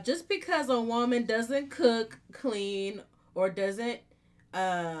 Just because a woman doesn't cook, clean, or doesn't,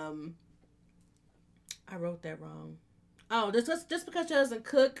 I wrote that wrong. Oh, just because she doesn't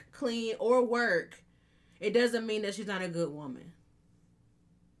cook, clean, or work, it doesn't mean that she's not a good woman.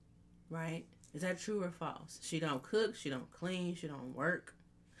 Right? Is that true or false? She don't cook, she don't clean, she don't work.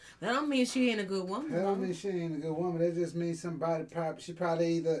 That don't mean she ain't a good woman. That don't mean she ain't a good woman. That just means somebody she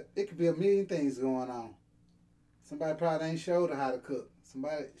probably either, it could be a million things going on. Somebody probably ain't showed her how to cook.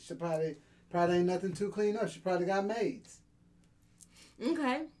 She probably ain't nothing to clean up. She probably got maids.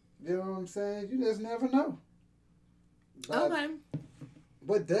 Okay. You know what I'm saying? You just never know. But Okay.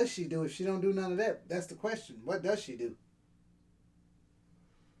 what does she do if she don't do none of that? That's the question. What does she do?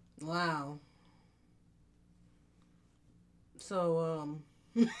 Wow. So,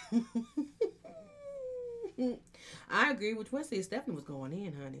 I agree with Wesley. Stephanie was going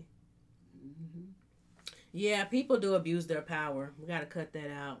in, honey. Mm-hmm. Yeah, people do abuse their power. We gotta cut that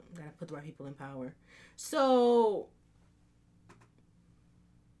out. We gotta put the right people in power. So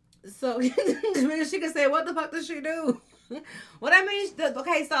she could say, what the fuck does she do? What I mean,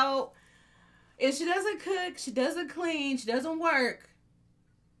 okay, so if she doesn't cook, she doesn't clean, she doesn't work,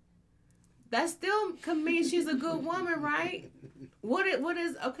 that still could mean she's a good woman, right? What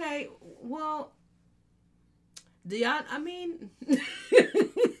is, okay, well, do y'all, I mean, is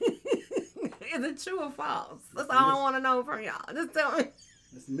it true or false? That's all I want to know from y'all. Just tell me.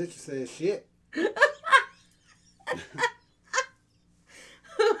 Mr. Mitchell says shit.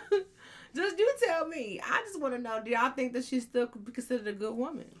 Just you tell me. I just want to know, do y'all think that she's still considered a good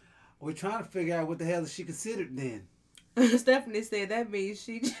woman? We're trying to figure out what the hell is she considered then. Stephanie said that means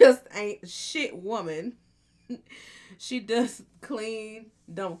she just ain't shit woman. She does clean,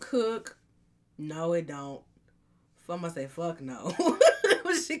 don't cook. No, it don't. I'm gonna say fuck no.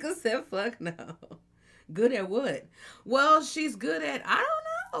 She could say fuck no. Good at what? Well, she's good at, I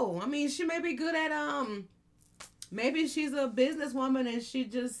don't know. I mean, she may be good at maybe she's a businesswoman and she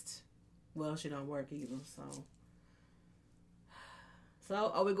just, well, she don't work either.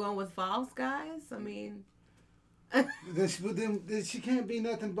 So are we going with false, guys? I mean, then she can't be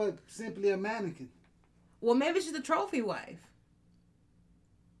nothing but simply a mannequin. well, maybe she's a trophy wife.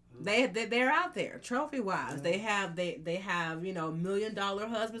 They're out there, trophy wives. They have $1 million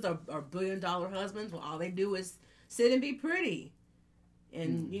husbands or $1 billion husbands. Well, all they do is sit and be pretty,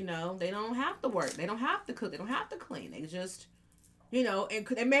 and they don't have to work. They don't have to cook. They don't have to clean. They just,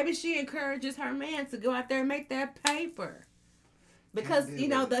 and maybe she encourages her man to go out there and make that paper, because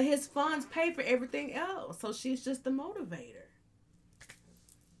his funds pay for everything else. So she's just the motivator.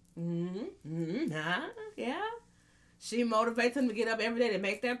 Yeah. She motivates him to get up every day to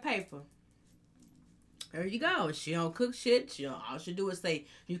make that paper. There you go. She don't cook shit. All she do is say,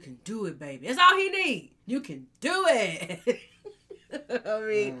 "You can do it, baby." That's all he need. You can do it. I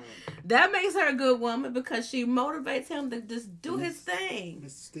mean, that makes her a good woman because she motivates him to just do his thing.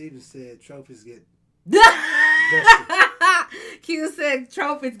 Mr. Stevens said trophies get dusty. Q said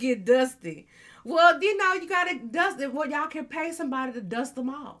trophies get dusty. Well, you gotta dust it. Well, y'all can pay somebody to dust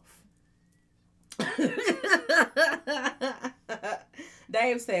them off.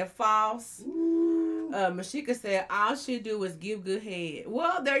 Dave said false. Mashika said all she do is give good head.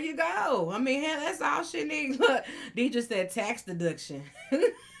 Well, there you go. I mean, hell, that's all she needs. Look, Deidre said tax deduction.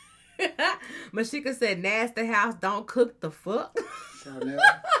 Mashika said nasty house, don't cook the fuck.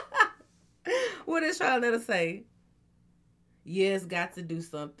 What did Charlotte say? Yes, got to do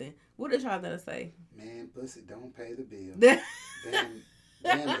something. What did Charlotte say? Man, pussy don't pay the bill. Damn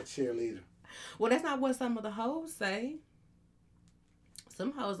that cheerleader. Well, that's not what some of the hoes say.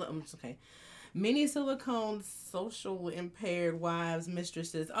 Some hoes are, okay. Many silicone social impaired wives,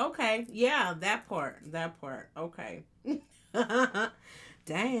 mistresses. Okay, yeah, that part. Okay.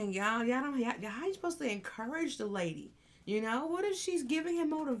 Dang, y'all how you supposed to encourage the lady? What if she's giving him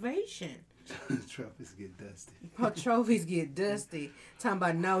motivation? Trophies get dusty. Her trophies get dusty. Talking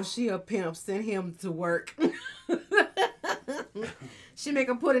about, no, she a pimp. Send him to work. She make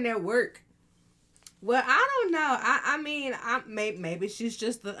him put in that work. Well, I don't know. I mean, maybe she's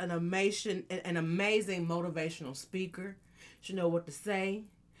just an amazing motivational speaker. She know what to say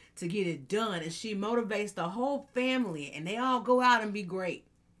to get it done, and she motivates the whole family, and they all go out and be great.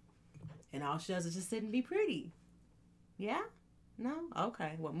 And all she does is just sit and be pretty. Yeah? No?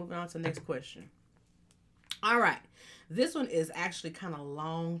 Okay. Well, moving on to the next question. All right. This one is actually kind of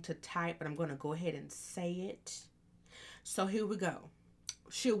long to type, but I'm going to go ahead and say it. So here we go.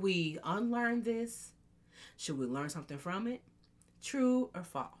 Should we unlearn this? Should we learn something from it? True or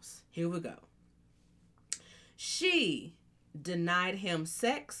false? Here we go. She denied him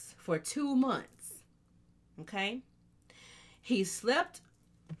sex for 2 months. Okay? He slept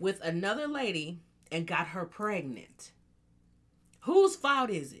with another lady and got her pregnant. Whose fault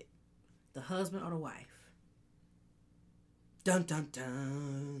is it? The husband or the wife? Dun, dun,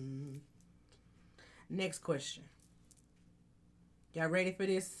 dun. Next question. Y'all ready for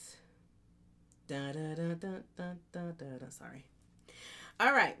this? Dun, dun, dun, dun, dun, dun, dun, dun. Sorry.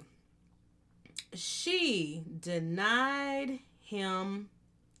 All right. She denied him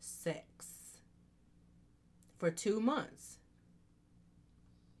sex for 2 months.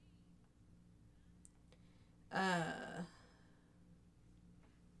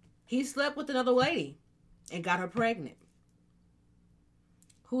 He slept with another lady and got her pregnant.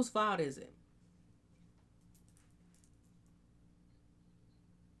 Whose fault is it?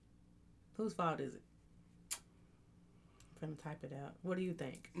 Whose fault is it? I'm gonna type it out. What do you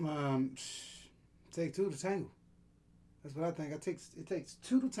think? Take two to tango. That's what I think. It takes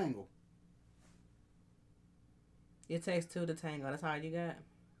two to tango. It takes two to tango. That's all you got?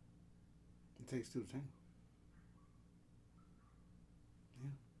 It takes two to tango. Yeah.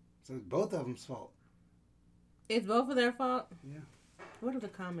 So it's both of them's fault. It's both of their fault? Yeah. What do the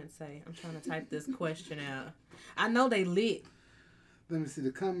comments say? I'm trying to type this question out. I know they lit. Let me see.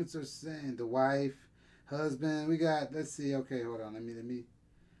 The comments are saying the wife, husband. We got. Let's see. Okay, hold on. Let me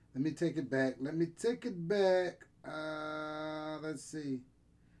take it back. Let's see.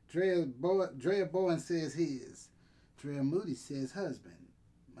 Drea Bowen says his. Drea Moody says husband.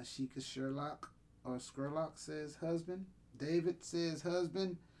 Mashika Skurlock says husband. David says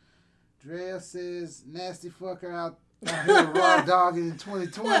husband. Drea says nasty fucker out here raw dogging in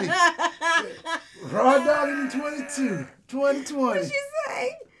 2020. Raw dogging in 2020. What'd she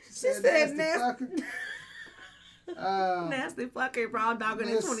say? She said nasty. Nasty fucking raw dogging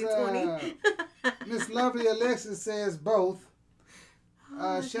in 2020. Miss Lovely Alexis says both.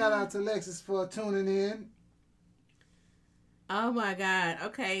 Shout out to Alexis for tuning in. Oh my God.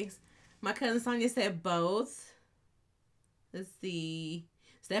 Okay. My cousin Sonia said both. Let's see.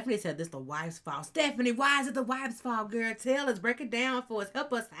 Stephanie said this the wife's fault. Stephanie, why is it the wife's fault, girl? Tell us. Break it down for us.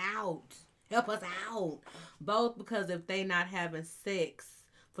 Help us out. Both because if they not having sex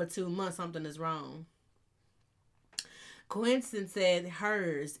for 2 months, something is wrong. Quincy said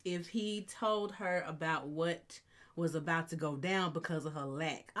hers if he told her about what was about to go down because of her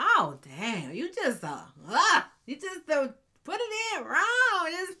lack. Oh, damn. You just put it in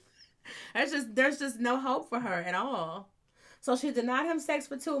wrong. There's just no hope for her at all. So she denied him sex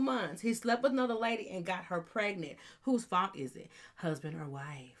for 2 months. He slept with another lady and got her pregnant. Whose fault is it? Husband or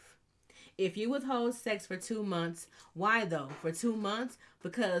wife? If you withhold sex for 2 months, why though? For 2 months?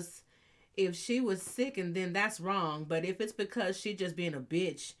 Because if she was sick and then that's wrong. But if it's because she just being a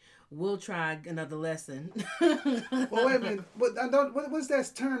bitch, we'll try another lesson. Well, wait a minute. What's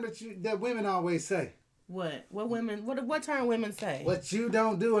that term that women always say? What? What term women say? What you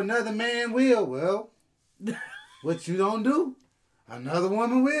don't do, another man will. Well, what you don't do, another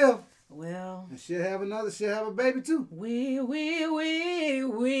woman will. Well, and she'll have a baby too. We will.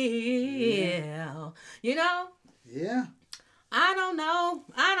 Yeah. You know? Yeah. I don't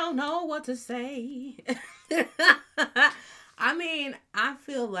know what to say. I mean, I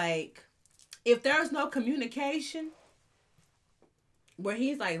feel like if there's no communication, where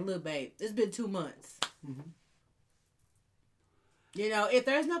he's like, look, babe, it's been 2 months. Mm-hmm. You know, if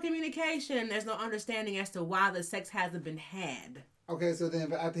there's no communication, there's no understanding as to why the sex hasn't been had. Okay, so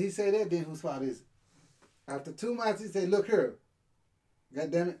then after he said that, then whose fault is it? After 2 months, he said, look here,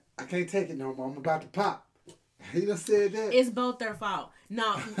 God damn it, I can't take it no more. I'm about to pop. He done said that. It's both their fault.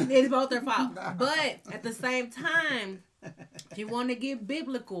 No, it's both their fault. But at the same time, if you want to get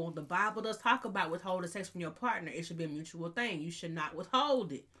biblical, the Bible does talk about withholding sex from your partner. It should be a mutual thing. You should not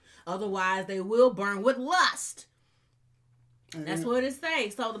withhold it. Otherwise, they will burn with lust. That's what it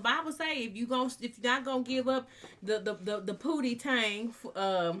says. So the Bible say if you're not gonna give up the pootie tang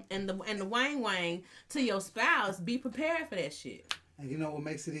and the wang wang to your spouse, be prepared for that shit. And you know what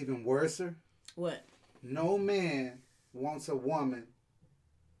makes it even worser? What? No man wants a woman.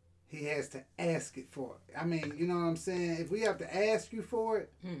 He has to ask it for it. I mean, you know what I'm saying? If we have to ask you for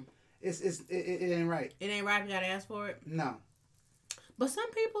it, it ain't right. It ain't right. We gotta ask for it. No. But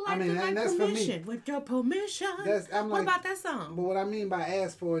some people like permission. With your permission. What about that song? But what I mean by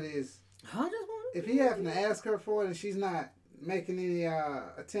ask for it is, if he having to ask her for it and she's not making any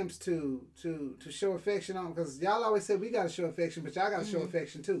attempts to show affection on, because y'all always say we gotta show affection, but y'all gotta show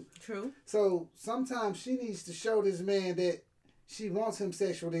affection too. True. So sometimes she needs to show this man that she wants him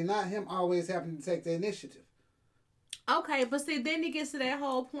sexually, not him always having to take the initiative. Okay, but see, then he gets to that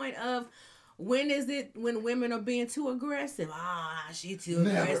whole point of, when is it when women are being too aggressive? She too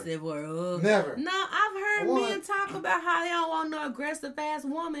aggressive. Or never. No, I've heard men talk about how they don't want no aggressive ass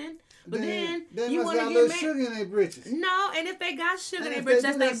woman. But then you want to get little sugar in their britches. No, and if they got sugar in their britches,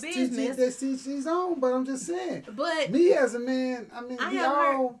 that's their business. That's she's on, but I'm just saying. But me as a man, I mean,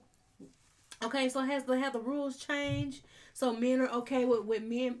 Okay, so have the rules changed So men are okay with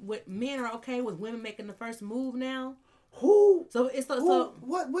men are okay with women making the first move now. Who? So it's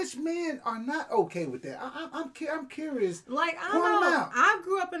What? Which men are not okay with that? I'm curious. like I Point 'em don't know. out. I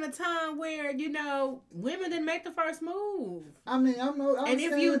grew up in a time where women didn't make the first move. I mean, And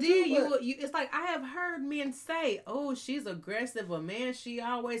if you did, you it's like I have heard men say, "Oh, she's aggressive," or "Man, she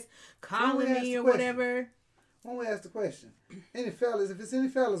always calling me," or whatever. When we ask the question, any fellas, if it's any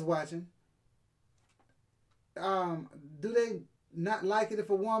fellas watching, do they not like it if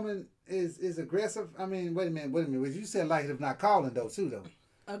a woman is aggressive? I mean, wait a minute. You said like it if not calling though, too though.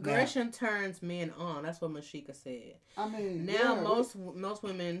 Aggression turns men on. That's what Mashika said. I mean, now most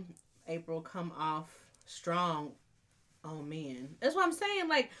women, April, come off strong on men. That's what I'm saying.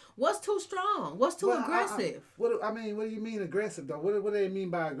 Like, what's too strong? What's too aggressive? What do you mean aggressive though? What do they mean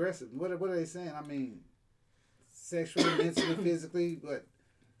by aggressive? What are they saying? I mean, sexually, mentally, physically, what?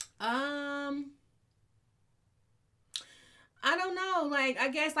 I don't know. Like, I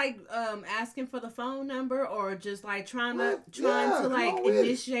guess asking for the phone number or just like trying to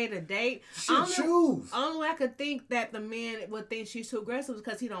initiate a date. Choose. Only way I could think that the man would think she's too aggressive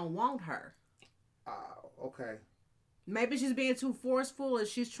because he don't want her. Okay. Maybe she's being too forceful, or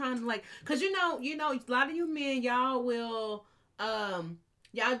she's trying to cause you know, a lot of you men, y'all will,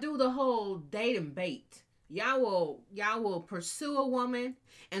 y'all do the whole date and bait. Y'all will pursue a woman,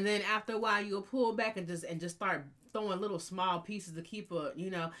 and then after a while you'll pull back and just start throwing little small pieces to keep her,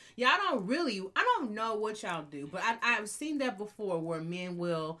 y'all don't really, I don't know what y'all do, but I've seen that before where men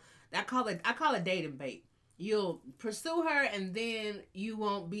will, I call it date and bait. You'll pursue her and then you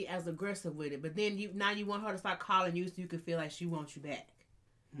won't be as aggressive with it, but then you want her to start calling you so you can feel like she wants you back.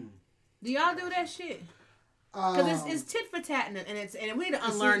 Do y'all do that shit? Because it's tit for tat, and we need to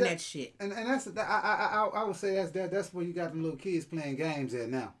unlearn that shit. And that's I would say that's where you got them little kids playing games at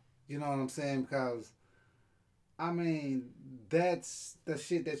now. You know what I'm saying? Because I mean, that's the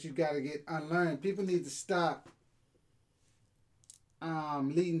shit that you got to get unlearned. People need to stop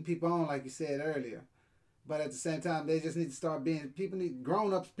leading people on, like you said earlier. But at the same time, they just need to start being, people need,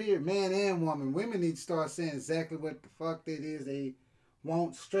 grown-ups, period, man and woman. Women need to start saying exactly what the fuck it is they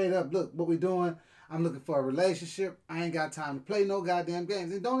want straight up. Look, what we doing, I'm looking for a relationship. I ain't got time to play no goddamn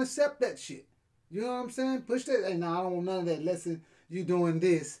games. And don't accept that shit. You know what I'm saying? Push that. Hey, no, I don't want none of that. Listen, you doing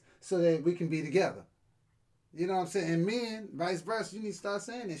this so that we can be together. You know what I'm saying? And men, vice versa, you need to start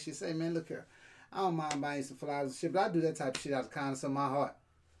saying this shit. Say, man, look here. I don't mind buying some flowers and shit, but I do that type of shit out of the kindness of my heart.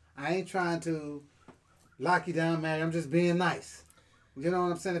 I ain't trying to lock you down, man. I'm just being nice. You know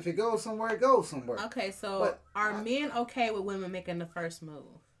what I'm saying? If it goes somewhere, it goes somewhere. Okay, so are men okay with women making the first move?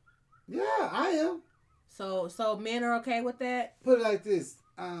 Yeah, I am. So men are okay with that? Put it like this.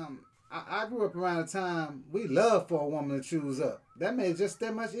 I grew up around a time we love for a woman to choose up. That made it just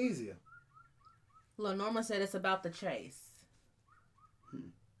that much easier. Look, Norma said it's about the chase.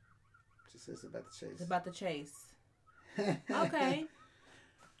 She says it's about the chase. It's about the chase. Okay.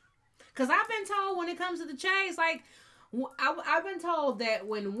 Because I've been told when it comes to the chase, like, I've been told that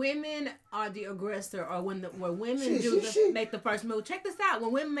when women are the aggressor or when women make the first move, check this out.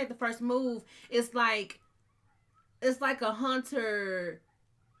 When women make the first move, it's like a hunter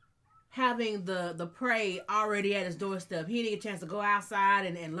having the prey already at his doorstep. He didn't get a chance to go outside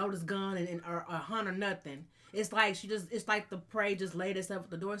and load his gun or hunt or nothing. It's like it's like the prey just laid itself at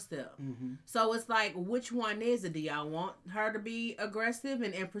the doorstep. Mm-hmm. So it's like, which one is it? Do y'all want her to be aggressive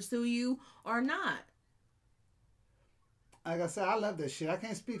and pursue you or not? Like I said, I love that shit. I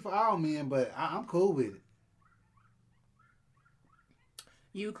can't speak for all men, but I'm cool with it.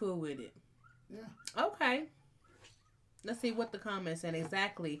 You cool with it? Yeah. Okay. Let's see what the comments and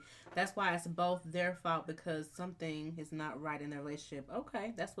exactly. That's why it's both their fault because something is not right in their relationship.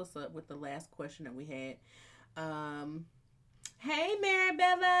 Okay, that's what's up with the last question that we had. Hey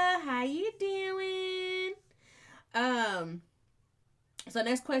Maribella, how you doing? So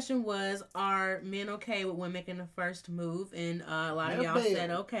next question was, are men okay with women making the first move? And a lot of y'all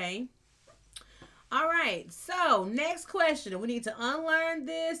said okay. All right, so next question. We need to unlearn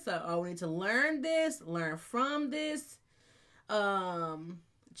this, or we need to learn this, learn from this.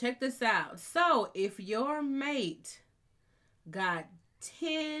 Check this out. So if your mate got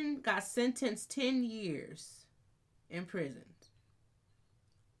sentenced 10 years in prison,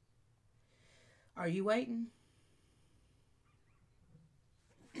 are you waiting?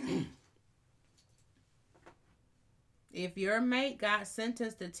 If your mate got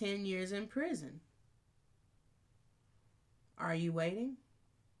sentenced to 10 years in prison, are you waiting?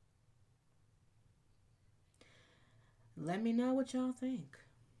 Let me know what y'all think.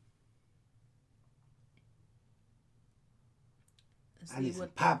 I need some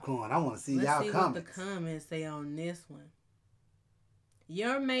popcorn. I want to see y'all comments. Let's see what the comments say on this one.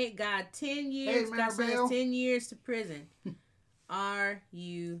 Your mate got 10 years, Hey, got Maribel. sentenced 10 years to prison. Are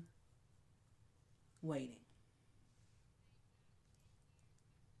you waiting?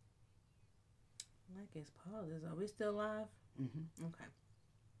 I guess pause is. Are we still live? Mm-hmm. Okay.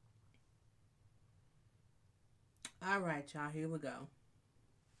 All right, y'all. Here we go.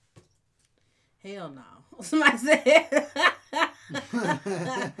 Hell no. Somebody said.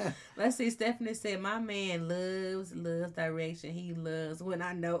 Let's see. Stephanie said, "My man loves direction. He loves when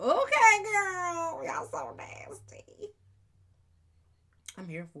I know." Okay, girl. Y'all so nasty. I'm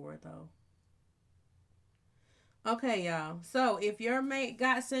here for it though. Okay, y'all. So if your mate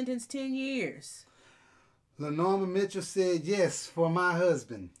got sentenced 10 years. LaNorma Mitchell said yes for my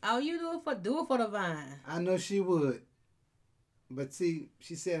husband. Oh, you do it for the vine. I know she would. But see,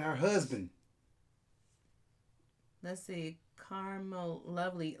 she said her husband. Let's see. Carmel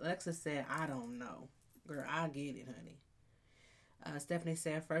Lovely Alexa said, I don't know. Girl, I get it, honey. Stephanie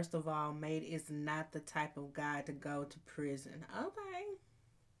said, first of all, mate is not the type of guy to go to prison. Okay.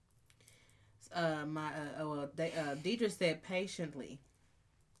 Deidre said patiently.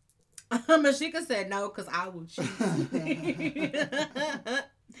 Mashika said no, because I will cheat.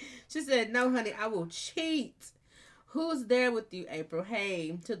 She said, no, honey, I will cheat. Who's there with you, April?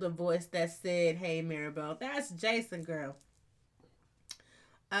 Hey, to the voice that said, hey, Maribel. That's Jason, girl.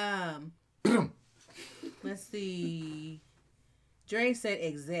 Let's see. Dre said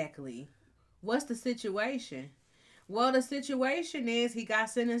exactly. What's the situation? Well, the situation is he got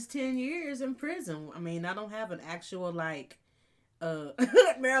sentenced 10 years in prison. I mean, I don't have an actual, like,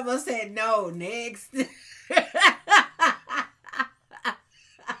 Maribel said no, next.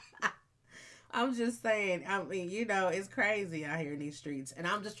 I'm just saying, I mean, you know, it's crazy out here in these streets. And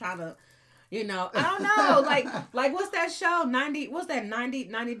I'm just trying to, you know, I don't know. like what's that show? 90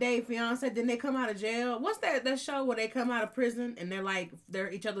 Day Fiance? Didn't they come out of jail? What's that show where they come out of prison and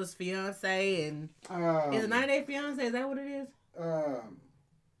they're each other's fiance and is it 90 Day Fiance? Is that what it is?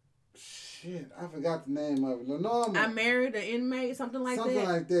 Shit, I forgot the name of it. LaNorma. I Married an Inmate, something like that. Something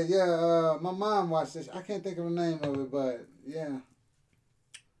like that, yeah. My mom watched this. I can't think of the name of it, but yeah.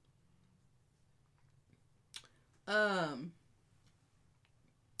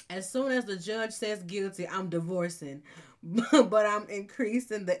 As soon as the judge says guilty, I'm divorcing, but I'm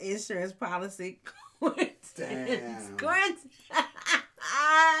increasing the insurance policy. Damn. Quentin.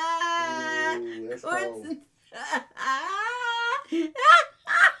 Ooh, that's cold.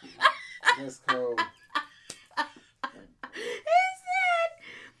 That's cold. He said,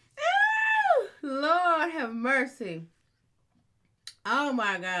 "Oh, Lord have mercy." Oh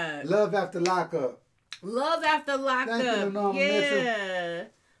my God. Love After Lockup. Love After Lockup. Thank you, Norma Yeah.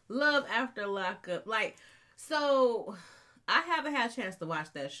 Love After Lockup. Like, so I haven't had a chance to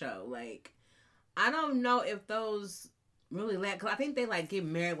watch that show. Like, I don't know if those really because I think they like get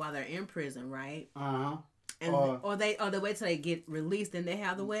married while they're in prison, right? Uh-huh. And or they wait till they get released and they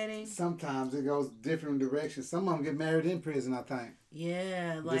have the wedding. Sometimes it goes different directions. Some of them get married in prison, I think.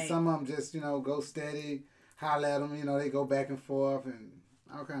 Yeah, But like some of them just, go steady, holler at them, they go back and forth and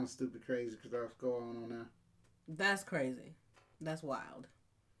all kind of stupid, crazy stuff going on there. That's crazy. That's wild.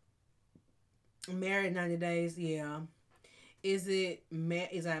 Married 90 Days, yeah. Is it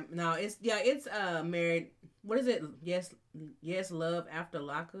no, it's Married. What is it? Yes, Love After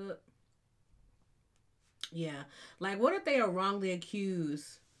Lockup. Yeah. Like, what if they are wrongly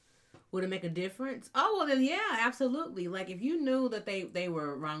accused? Would it make a difference? Oh, well then, yeah, absolutely. Like, if you knew that they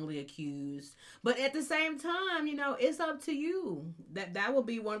were wrongly accused, but at the same time, it's up to you. That would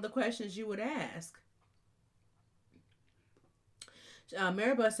be one of the questions you would ask.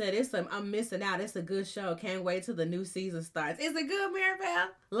 Maribel said, I'm missing out. It's a good show. Can't wait till the new season starts. Is it good, Maribel?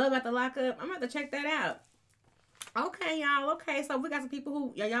 Love After Lockup. I'm going to have to check that out. Okay, y'all. Okay, so we got some people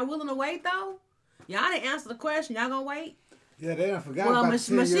who, y'all willing to wait, though? Y'all didn't answer the question. Y'all gonna wait? Yeah, they done forgot about the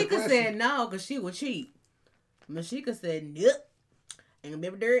 10-year Mashika said no, because she would cheat. Mashika said, nope. Ain't gonna be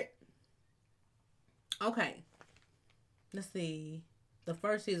able to do it. Okay. Let's see. The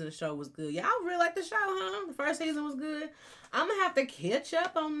first season of the show was good. Y'all really like the show, huh? The first season was good. I'm gonna have to catch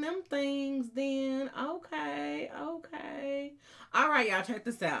up on them things then. Okay. All right, y'all, check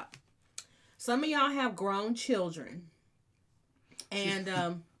this out. Some of y'all have grown children.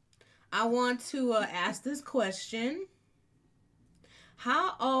 And I want to ask this question.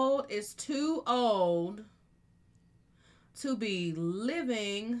 How old is too old to be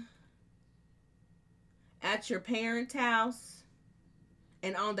living at your parents' house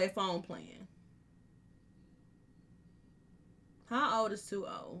and on their phone plan? How old is too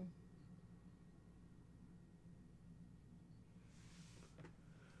old?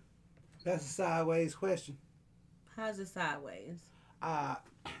 That's a sideways question. How's it sideways? uh,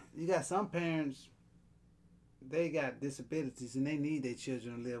 you got some parents, they got disabilities and they need their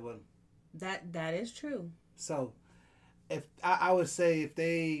children to live with them. That is true. So, if I would say if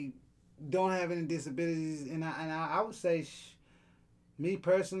they don't have any disabilities, and I would say, me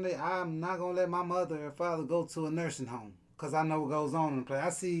personally, I'm not gonna let my mother or father go to a nursing home because I know what goes on in the place. I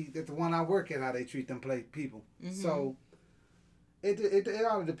see that the one I work at, how they treat them people. Mm-hmm. So, it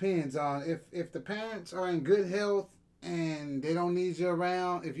all depends on if the parents are in good health and they don't need you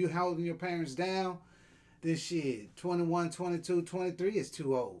around. If you're holding your parents down, then shit, 21, 22, 23 is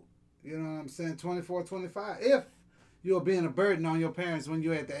too old. You know what I'm saying? 24, 25. If you're being a burden on your parents when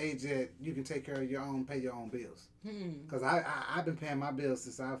you're at the age that you can take care of your own, pay your own bills. Because I've been paying my bills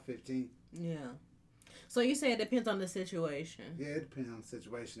since I was 15. Yeah. So you say it depends on the situation. Yeah, it depends on the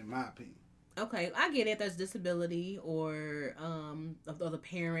situation, in my opinion. Okay, I get it. There's disability or the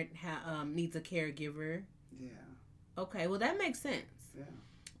parent needs a caregiver. Yeah. Okay, well that makes sense. Yeah.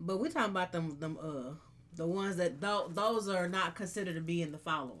 But we're talking about them the ones that those are not considered to be in the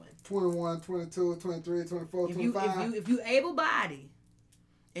following. 21, 22, 23, 24, If 25. you able-bodied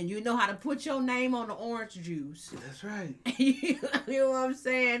and you know how to put your name on the orange juice. That's right. You know what I'm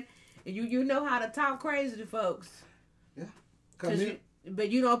saying? You know how to talk crazy to folks. Yeah. But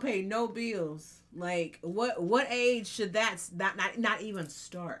you don't pay no bills. Like what age should that not even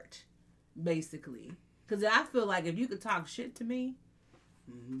start? Basically, because I feel like if you could talk shit to me,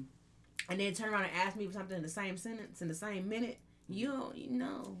 Mm-hmm. and then turn around and ask me for something in the same sentence in the same minute, you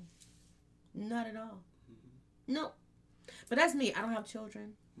know, not at all. Mm-hmm. No. But that's me. I don't have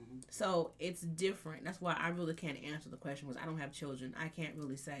children. Mm-hmm. So it's different. That's why I really can't answer the question because I don't have children. I can't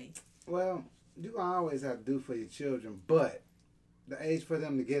really say. Well, you always have to do for your children, but the age for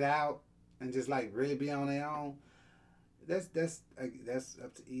them to get out and just like really be on their own, that's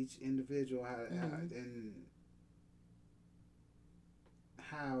up to each individual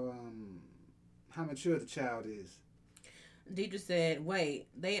how mature the child is. Deidre said, wait,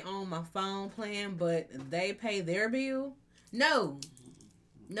 they own my phone plan, but they pay their bill? No.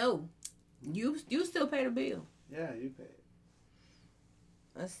 You still pay the bill. Yeah, you pay it.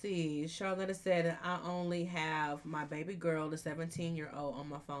 Let's see. Charlotte said, I only have my baby girl, the 17-year-old, on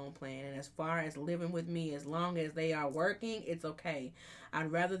my phone plan. And as far as living with me, as long as they are working, it's okay.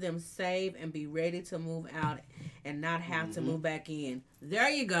 I'd rather them save and be ready to move out and not have to move back in. There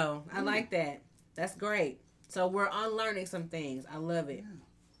you go. I like that. That's great. So we're unlearning some things. I love it.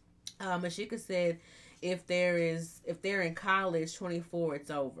 Yeah. Mashika said, if they're in college, 24, it's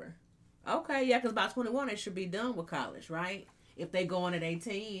over. Okay, yeah, because by 21, they should be done with college, right? If they go on at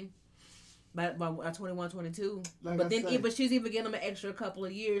 18, by 21, 22. But she's even getting them an extra couple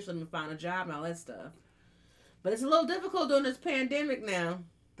of years for them to find a job and all that stuff. But it's a little difficult during this pandemic now.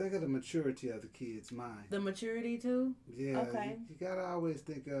 Think of the maturity of the kid's mind. The maturity too? Yeah. Okay. You gotta always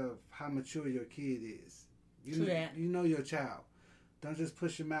think of how mature your kid is. You know your child. Don't just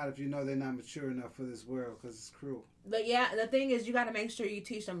push them out if you know they're not mature enough for this world because it's cruel. But yeah, the thing is you got to make sure you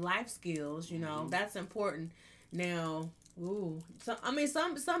teach them life skills, you know. That's important. Now,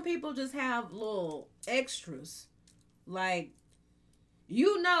 some people just have little extras. Like,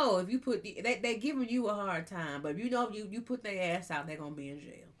 you know, if you put, they giving you a hard time, but if you know if you put their ass out, they're going to be in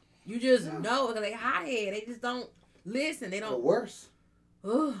jail. You just know because they hothead. They just don't listen. They don't. Or worse.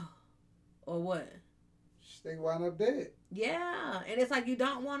 Or what? They wind up dead. Yeah, and it's like you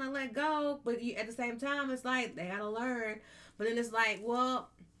don't want to let go, but at the same time, it's like they gotta learn. But then it's like, well,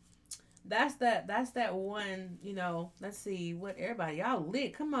 that's that one, you know. Let's see what everybody y'all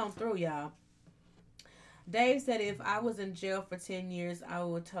lit. Come on through, y'all. Dave said if I was in jail for 10 years, I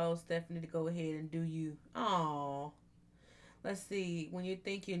would tell Stephanie to go ahead and do you. Oh, let's see. When you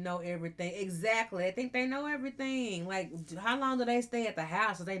think you know everything, exactly. They think they know everything. Like, how long do they stay at the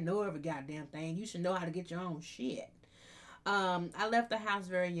house if they know every goddamn thing? You should know how to get your own shit. I left the house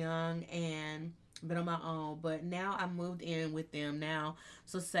very young and been on my own, but now I moved in with them now.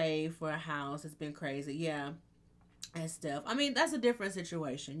 So save for a house. It's been crazy. Yeah. And stuff. I mean, that's a different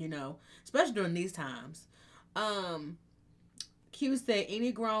situation, you know, especially during these times. Q said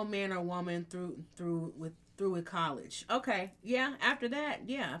any grown man or woman through with college. Okay. Yeah. After that.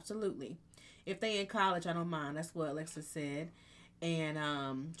 Yeah, absolutely. If they in college, I don't mind. That's what Alexa said.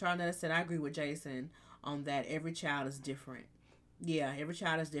 And, Charlotte said, I agree with Jason on that. Every child is different. Yeah, every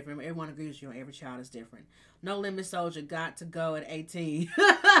child is different. Everyone agrees with you on every child is different. No Limit Soldier got to go at 18.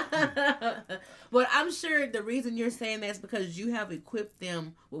 But I'm sure the reason you're saying that is because you have equipped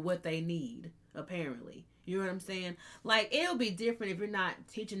them with what they need, apparently. You know what I'm saying? Like, it'll be different if you're not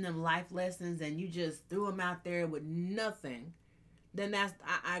teaching them life lessons and you just threw them out there with nothing. then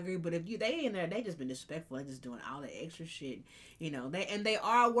I agree. But if they in there, they just been disrespectful and just doing all the extra shit, they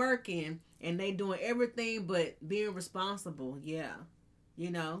are working and they doing everything but being responsible. Yeah,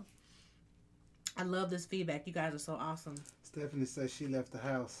 I love this feedback. You guys are so awesome. Stephanie says she left the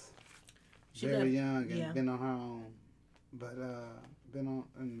house She very left- young and yeah. been on her own, but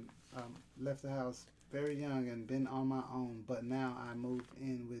left the house very young and been on my own. But now I moved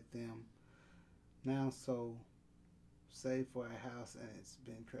in with them now, so save for a house, and it's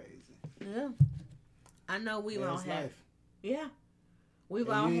been crazy. Yeah, I know we've all That's had. life. Yeah, we've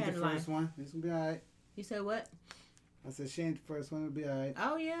And all you ain't had the life. first one. It's gonna be all right. You said what? I said she ain't the first one. It'll be all right.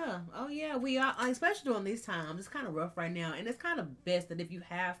 Oh yeah. We are, especially during these times. It's kind of rough right now, and it's kind of best that if you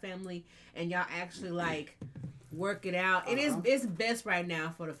have family and y'all actually like work it out. It's best right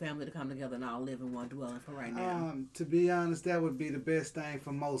now for the family to come together and all live in one dwelling for right now. To be honest, that would be the best thing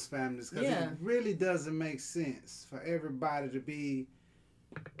for most families because Yeah. it really doesn't make sense for everybody to be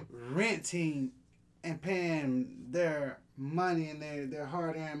renting and paying their money and their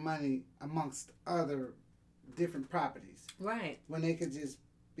hard-earned money amongst other different properties Right. when they could just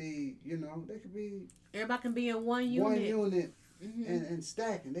be, they could be Everybody can be in one unit. one unit Mhm. and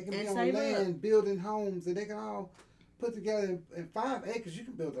stacking. They can And be on save land building homes, and they can all put together in 5 acres. You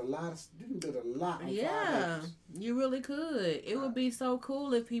can build a lot. On 5 Yeah, acres. you really could. It would be so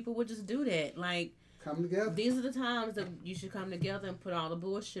cool if people would just do that. Like, Come together. these are the times that you should come together and put all the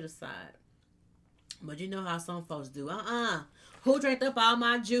bullshit aside. But you know how some folks do. Who drank up all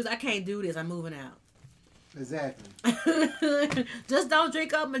my juice? I can't do this. I'm moving out. Exactly. Just don't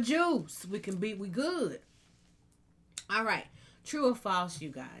drink up my juice. We good. All right. True or false, you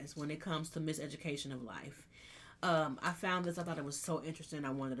guys, when it comes to miseducation of life. I found this. I thought it was so interesting.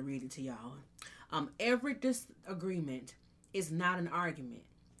 I wanted to read it to y'all. Every disagreement is not an argument.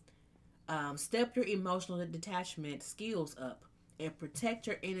 Step your emotional detachment skills up and protect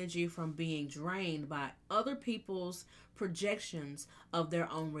your energy from being drained by other people's projections of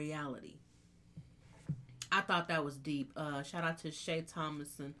their own reality. I thought that was deep. Shout out to Shay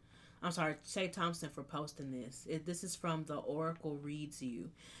Thompson for posting this. This is from the Oracle Reads You.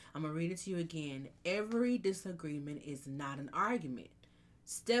 I'm going to read it to you again. Every disagreement is not an argument.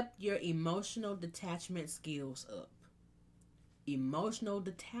 Step your emotional detachment skills up. Emotional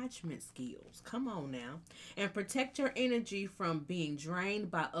detachment skills. Come on now. And protect your energy from being drained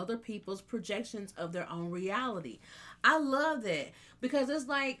by other people's projections of their own reality. I love that because it's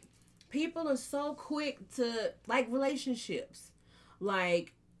like people are so quick to, like, relationships.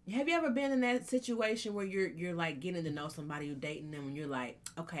 Like, have you ever been in that situation where you're like getting to know somebody, you're dating them, and you're like,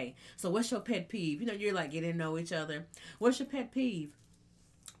 okay, so what's your pet peeve? You're like getting to know each other. What's your pet peeve?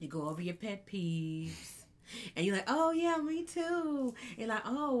 You go over your pet peeves, and you're like, oh yeah, me too. You're like,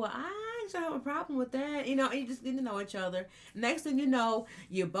 oh, well, I don't have a problem with that. And you just get to know each other. Next thing you know,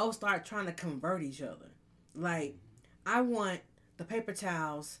 you both start trying to convert each other. Like, I want the paper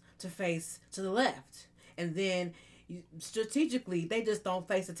towels to face to the left, and then strategically they just don't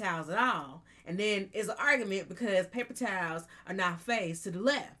face the towels at all, and then it's an argument because paper towels are not faced to the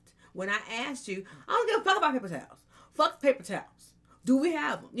left. When I asked you, I don't give a fuck about paper towels. Fuck paper towels. Do we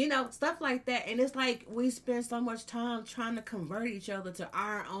have them? Stuff like that. And it's like we spend so much time trying to convert each other to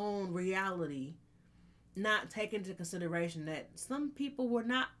our own reality, not taking into consideration that some people were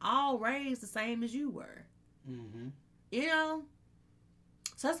not all raised the same as you were. Mm-hmm.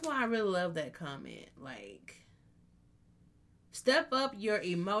 So that's why I really love that comment. Like, step up your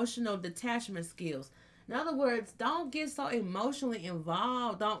emotional detachment skills. In other words, don't get so emotionally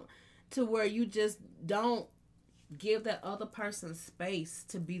involved. Don't to where you just don't give that other person space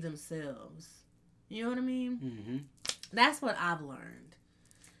to be themselves. You know what I mean? Mm-hmm. That's what I've learned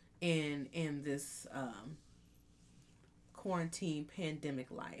in this quarantine pandemic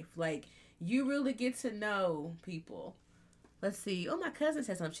life. Like, you really get to know people. Let's see. Oh, my cousin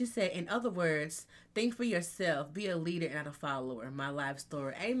said something. She said, in other words, think for yourself. Be a leader and not a follower. My life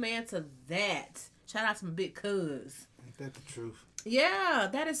story. Amen to that. Shout out to my big cuz. Ain't that the truth? Yeah,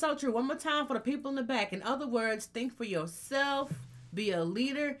 that is so true. One more time for the people in the back. In other words, think for yourself. Be a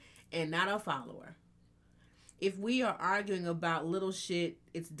leader and not a follower. If we are arguing about little shit,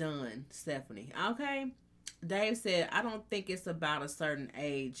 it's done, Stephanie. Okay? Dave said, I don't think it's about a certain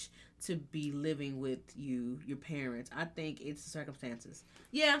age to be living with your parents. I think it's circumstances.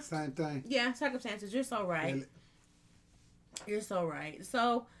 Yeah. Same thing. Yeah, circumstances. You're so right. Really? You're so right.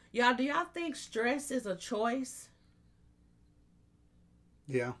 So, y'all, do y'all think stress is a choice?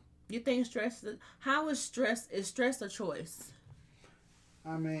 Yeah. You think how is stress a choice?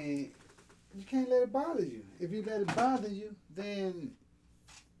 I mean, you can't let it bother you. If you let it bother you, then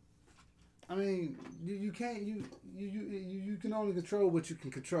I mean, you can't you can only control what you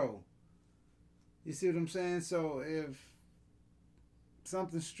can control. You see what I'm saying? So if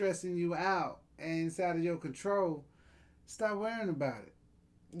something's stressing you out and it's out of your control, stop worrying about it.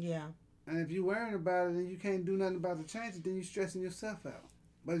 Yeah. And if you're worrying about it and you can't do nothing about it to change it, then you're stressing yourself out.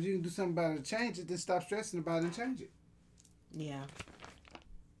 But if you can do something about it to change it, then stop stressing about it and change it. Yeah.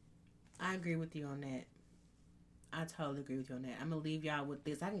 I agree with you on that. I totally agree with you on that. I'm going to leave y'all with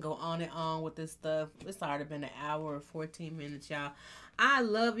this. I can go on and on with this stuff. It's already been an hour or 14 minutes, y'all. I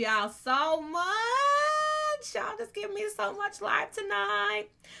love y'all so much. Y'all just give me so much life tonight.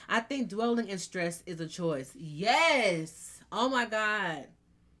 I think dwelling in stress is a choice. Yes. Oh, my God.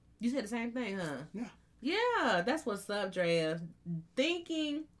 You said the same thing, huh? Yeah. Yeah, that's what's up, Drea.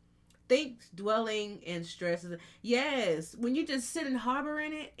 Dwelling in stress is yes. When you just sit and harbor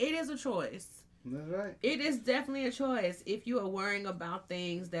in it, it is a choice. That's right. It is definitely a choice. If you are worrying about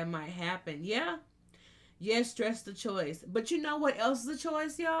things that might happen, yeah. Yes, stress the choice. But you know what else is a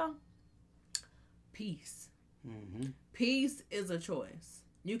choice, y'all? Peace. Mm-hmm. Peace is a choice.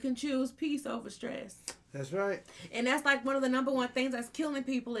 You can choose peace over stress. That's right. And that's like one of the number one things that's killing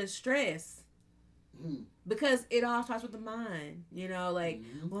people is stress. Because it all starts with the mind, you know, like,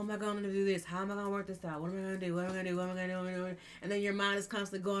 what am I going to do this? How am I going to work this out? What am I going to do? What am I going to do? What am I going to do? What am I going to do? And then your mind is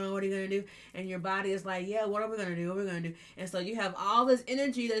constantly going on, what are you going to do? And your body is like, yeah, what are we going to do? What are we going to do? And so you have all this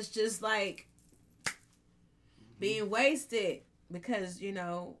energy that's just like being wasted because, you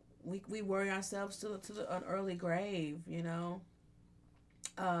know, we worry ourselves to an early grave, you know.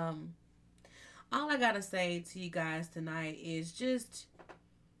 All I got to say to you guys tonight is just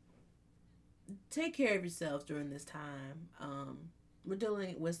take care of yourselves during this time. We're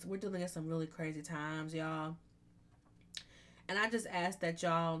dealing with some really crazy times, y'all. And I just ask that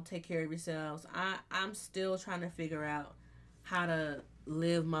y'all take care of yourselves. I'm still trying to figure out how to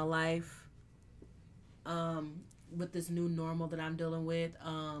live my life with this new normal that I'm dealing with.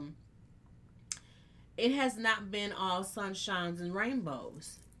 It has not been all sunshines and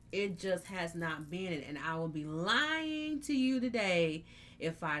rainbows. It just has not been it. And I will be lying to you today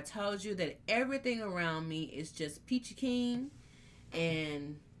if I told you that everything around me is just peachy keen,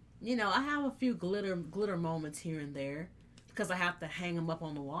 and you know, I have a few glitter moments here and there because I have to hang them up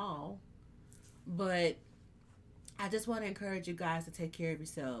on the wall. But I just want to encourage you guys to take care of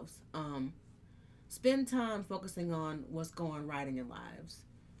yourselves. Spend time focusing on what's going right in your lives.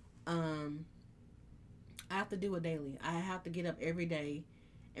 I have to do it daily. I have to get up every day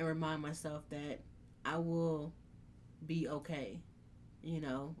and remind myself that I will be okay. You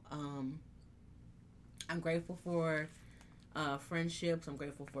know, I'm grateful for friendships. I'm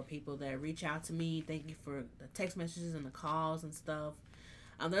grateful for people that reach out to me. Thank you for the text messages and the calls and stuff.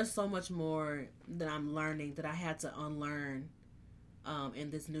 There's so much more that I'm learning that I had to unlearn in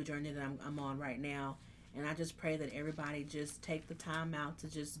this new journey that I'm on right now. And I just pray that everybody just take the time out to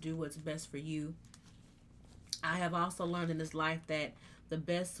just do what's best for you. I have also learned in this life that the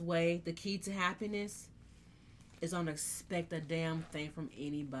best way, the key to happiness, is don't expect a damn thing from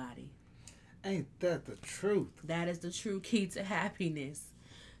anybody. Ain't that the truth? That is the true key to happiness.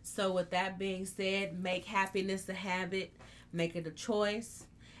 So with that being said, make happiness a habit. Make it a choice.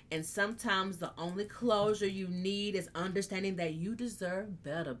 And sometimes the only closure you need is understanding that you deserve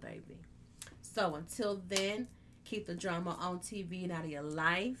better, baby. So until then, keep the drama on TV and out of your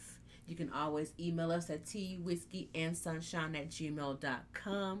life. You can always email us at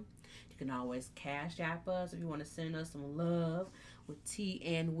teawhiskeyandsunshine@gmail.com. You can always Cash App us if you want to send us some love with Tea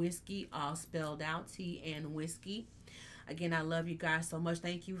and Whiskey, all spelled out, Tea and Whiskey. Again, I love you guys so much.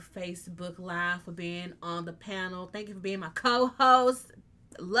 Thank you, Facebook Live, for being on the panel. Thank you for being my co-host.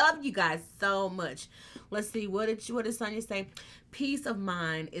 Love you guys so much. Let's see, what did Sonya say? Peace of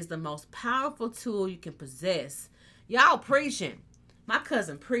mind is the most powerful tool you can possess. Y'all preaching. My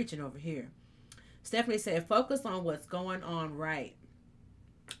cousin preaching over here. Stephanie said, focus on what's going on right.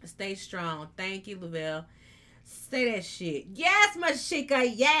 Stay strong. Thank you, Lavelle. Say that shit. Yes,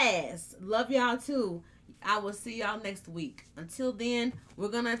 Mashika. Yes. Love y'all too. I will see y'all next week. Until then, we're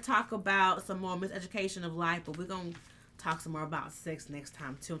going to talk about some more miseducation of life, but we're going to talk some more about sex next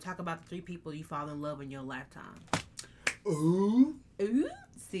time too. Talk about the 3 people you fall in love in your lifetime. Ooh. Ooh.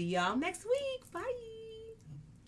 See y'all next week. Bye.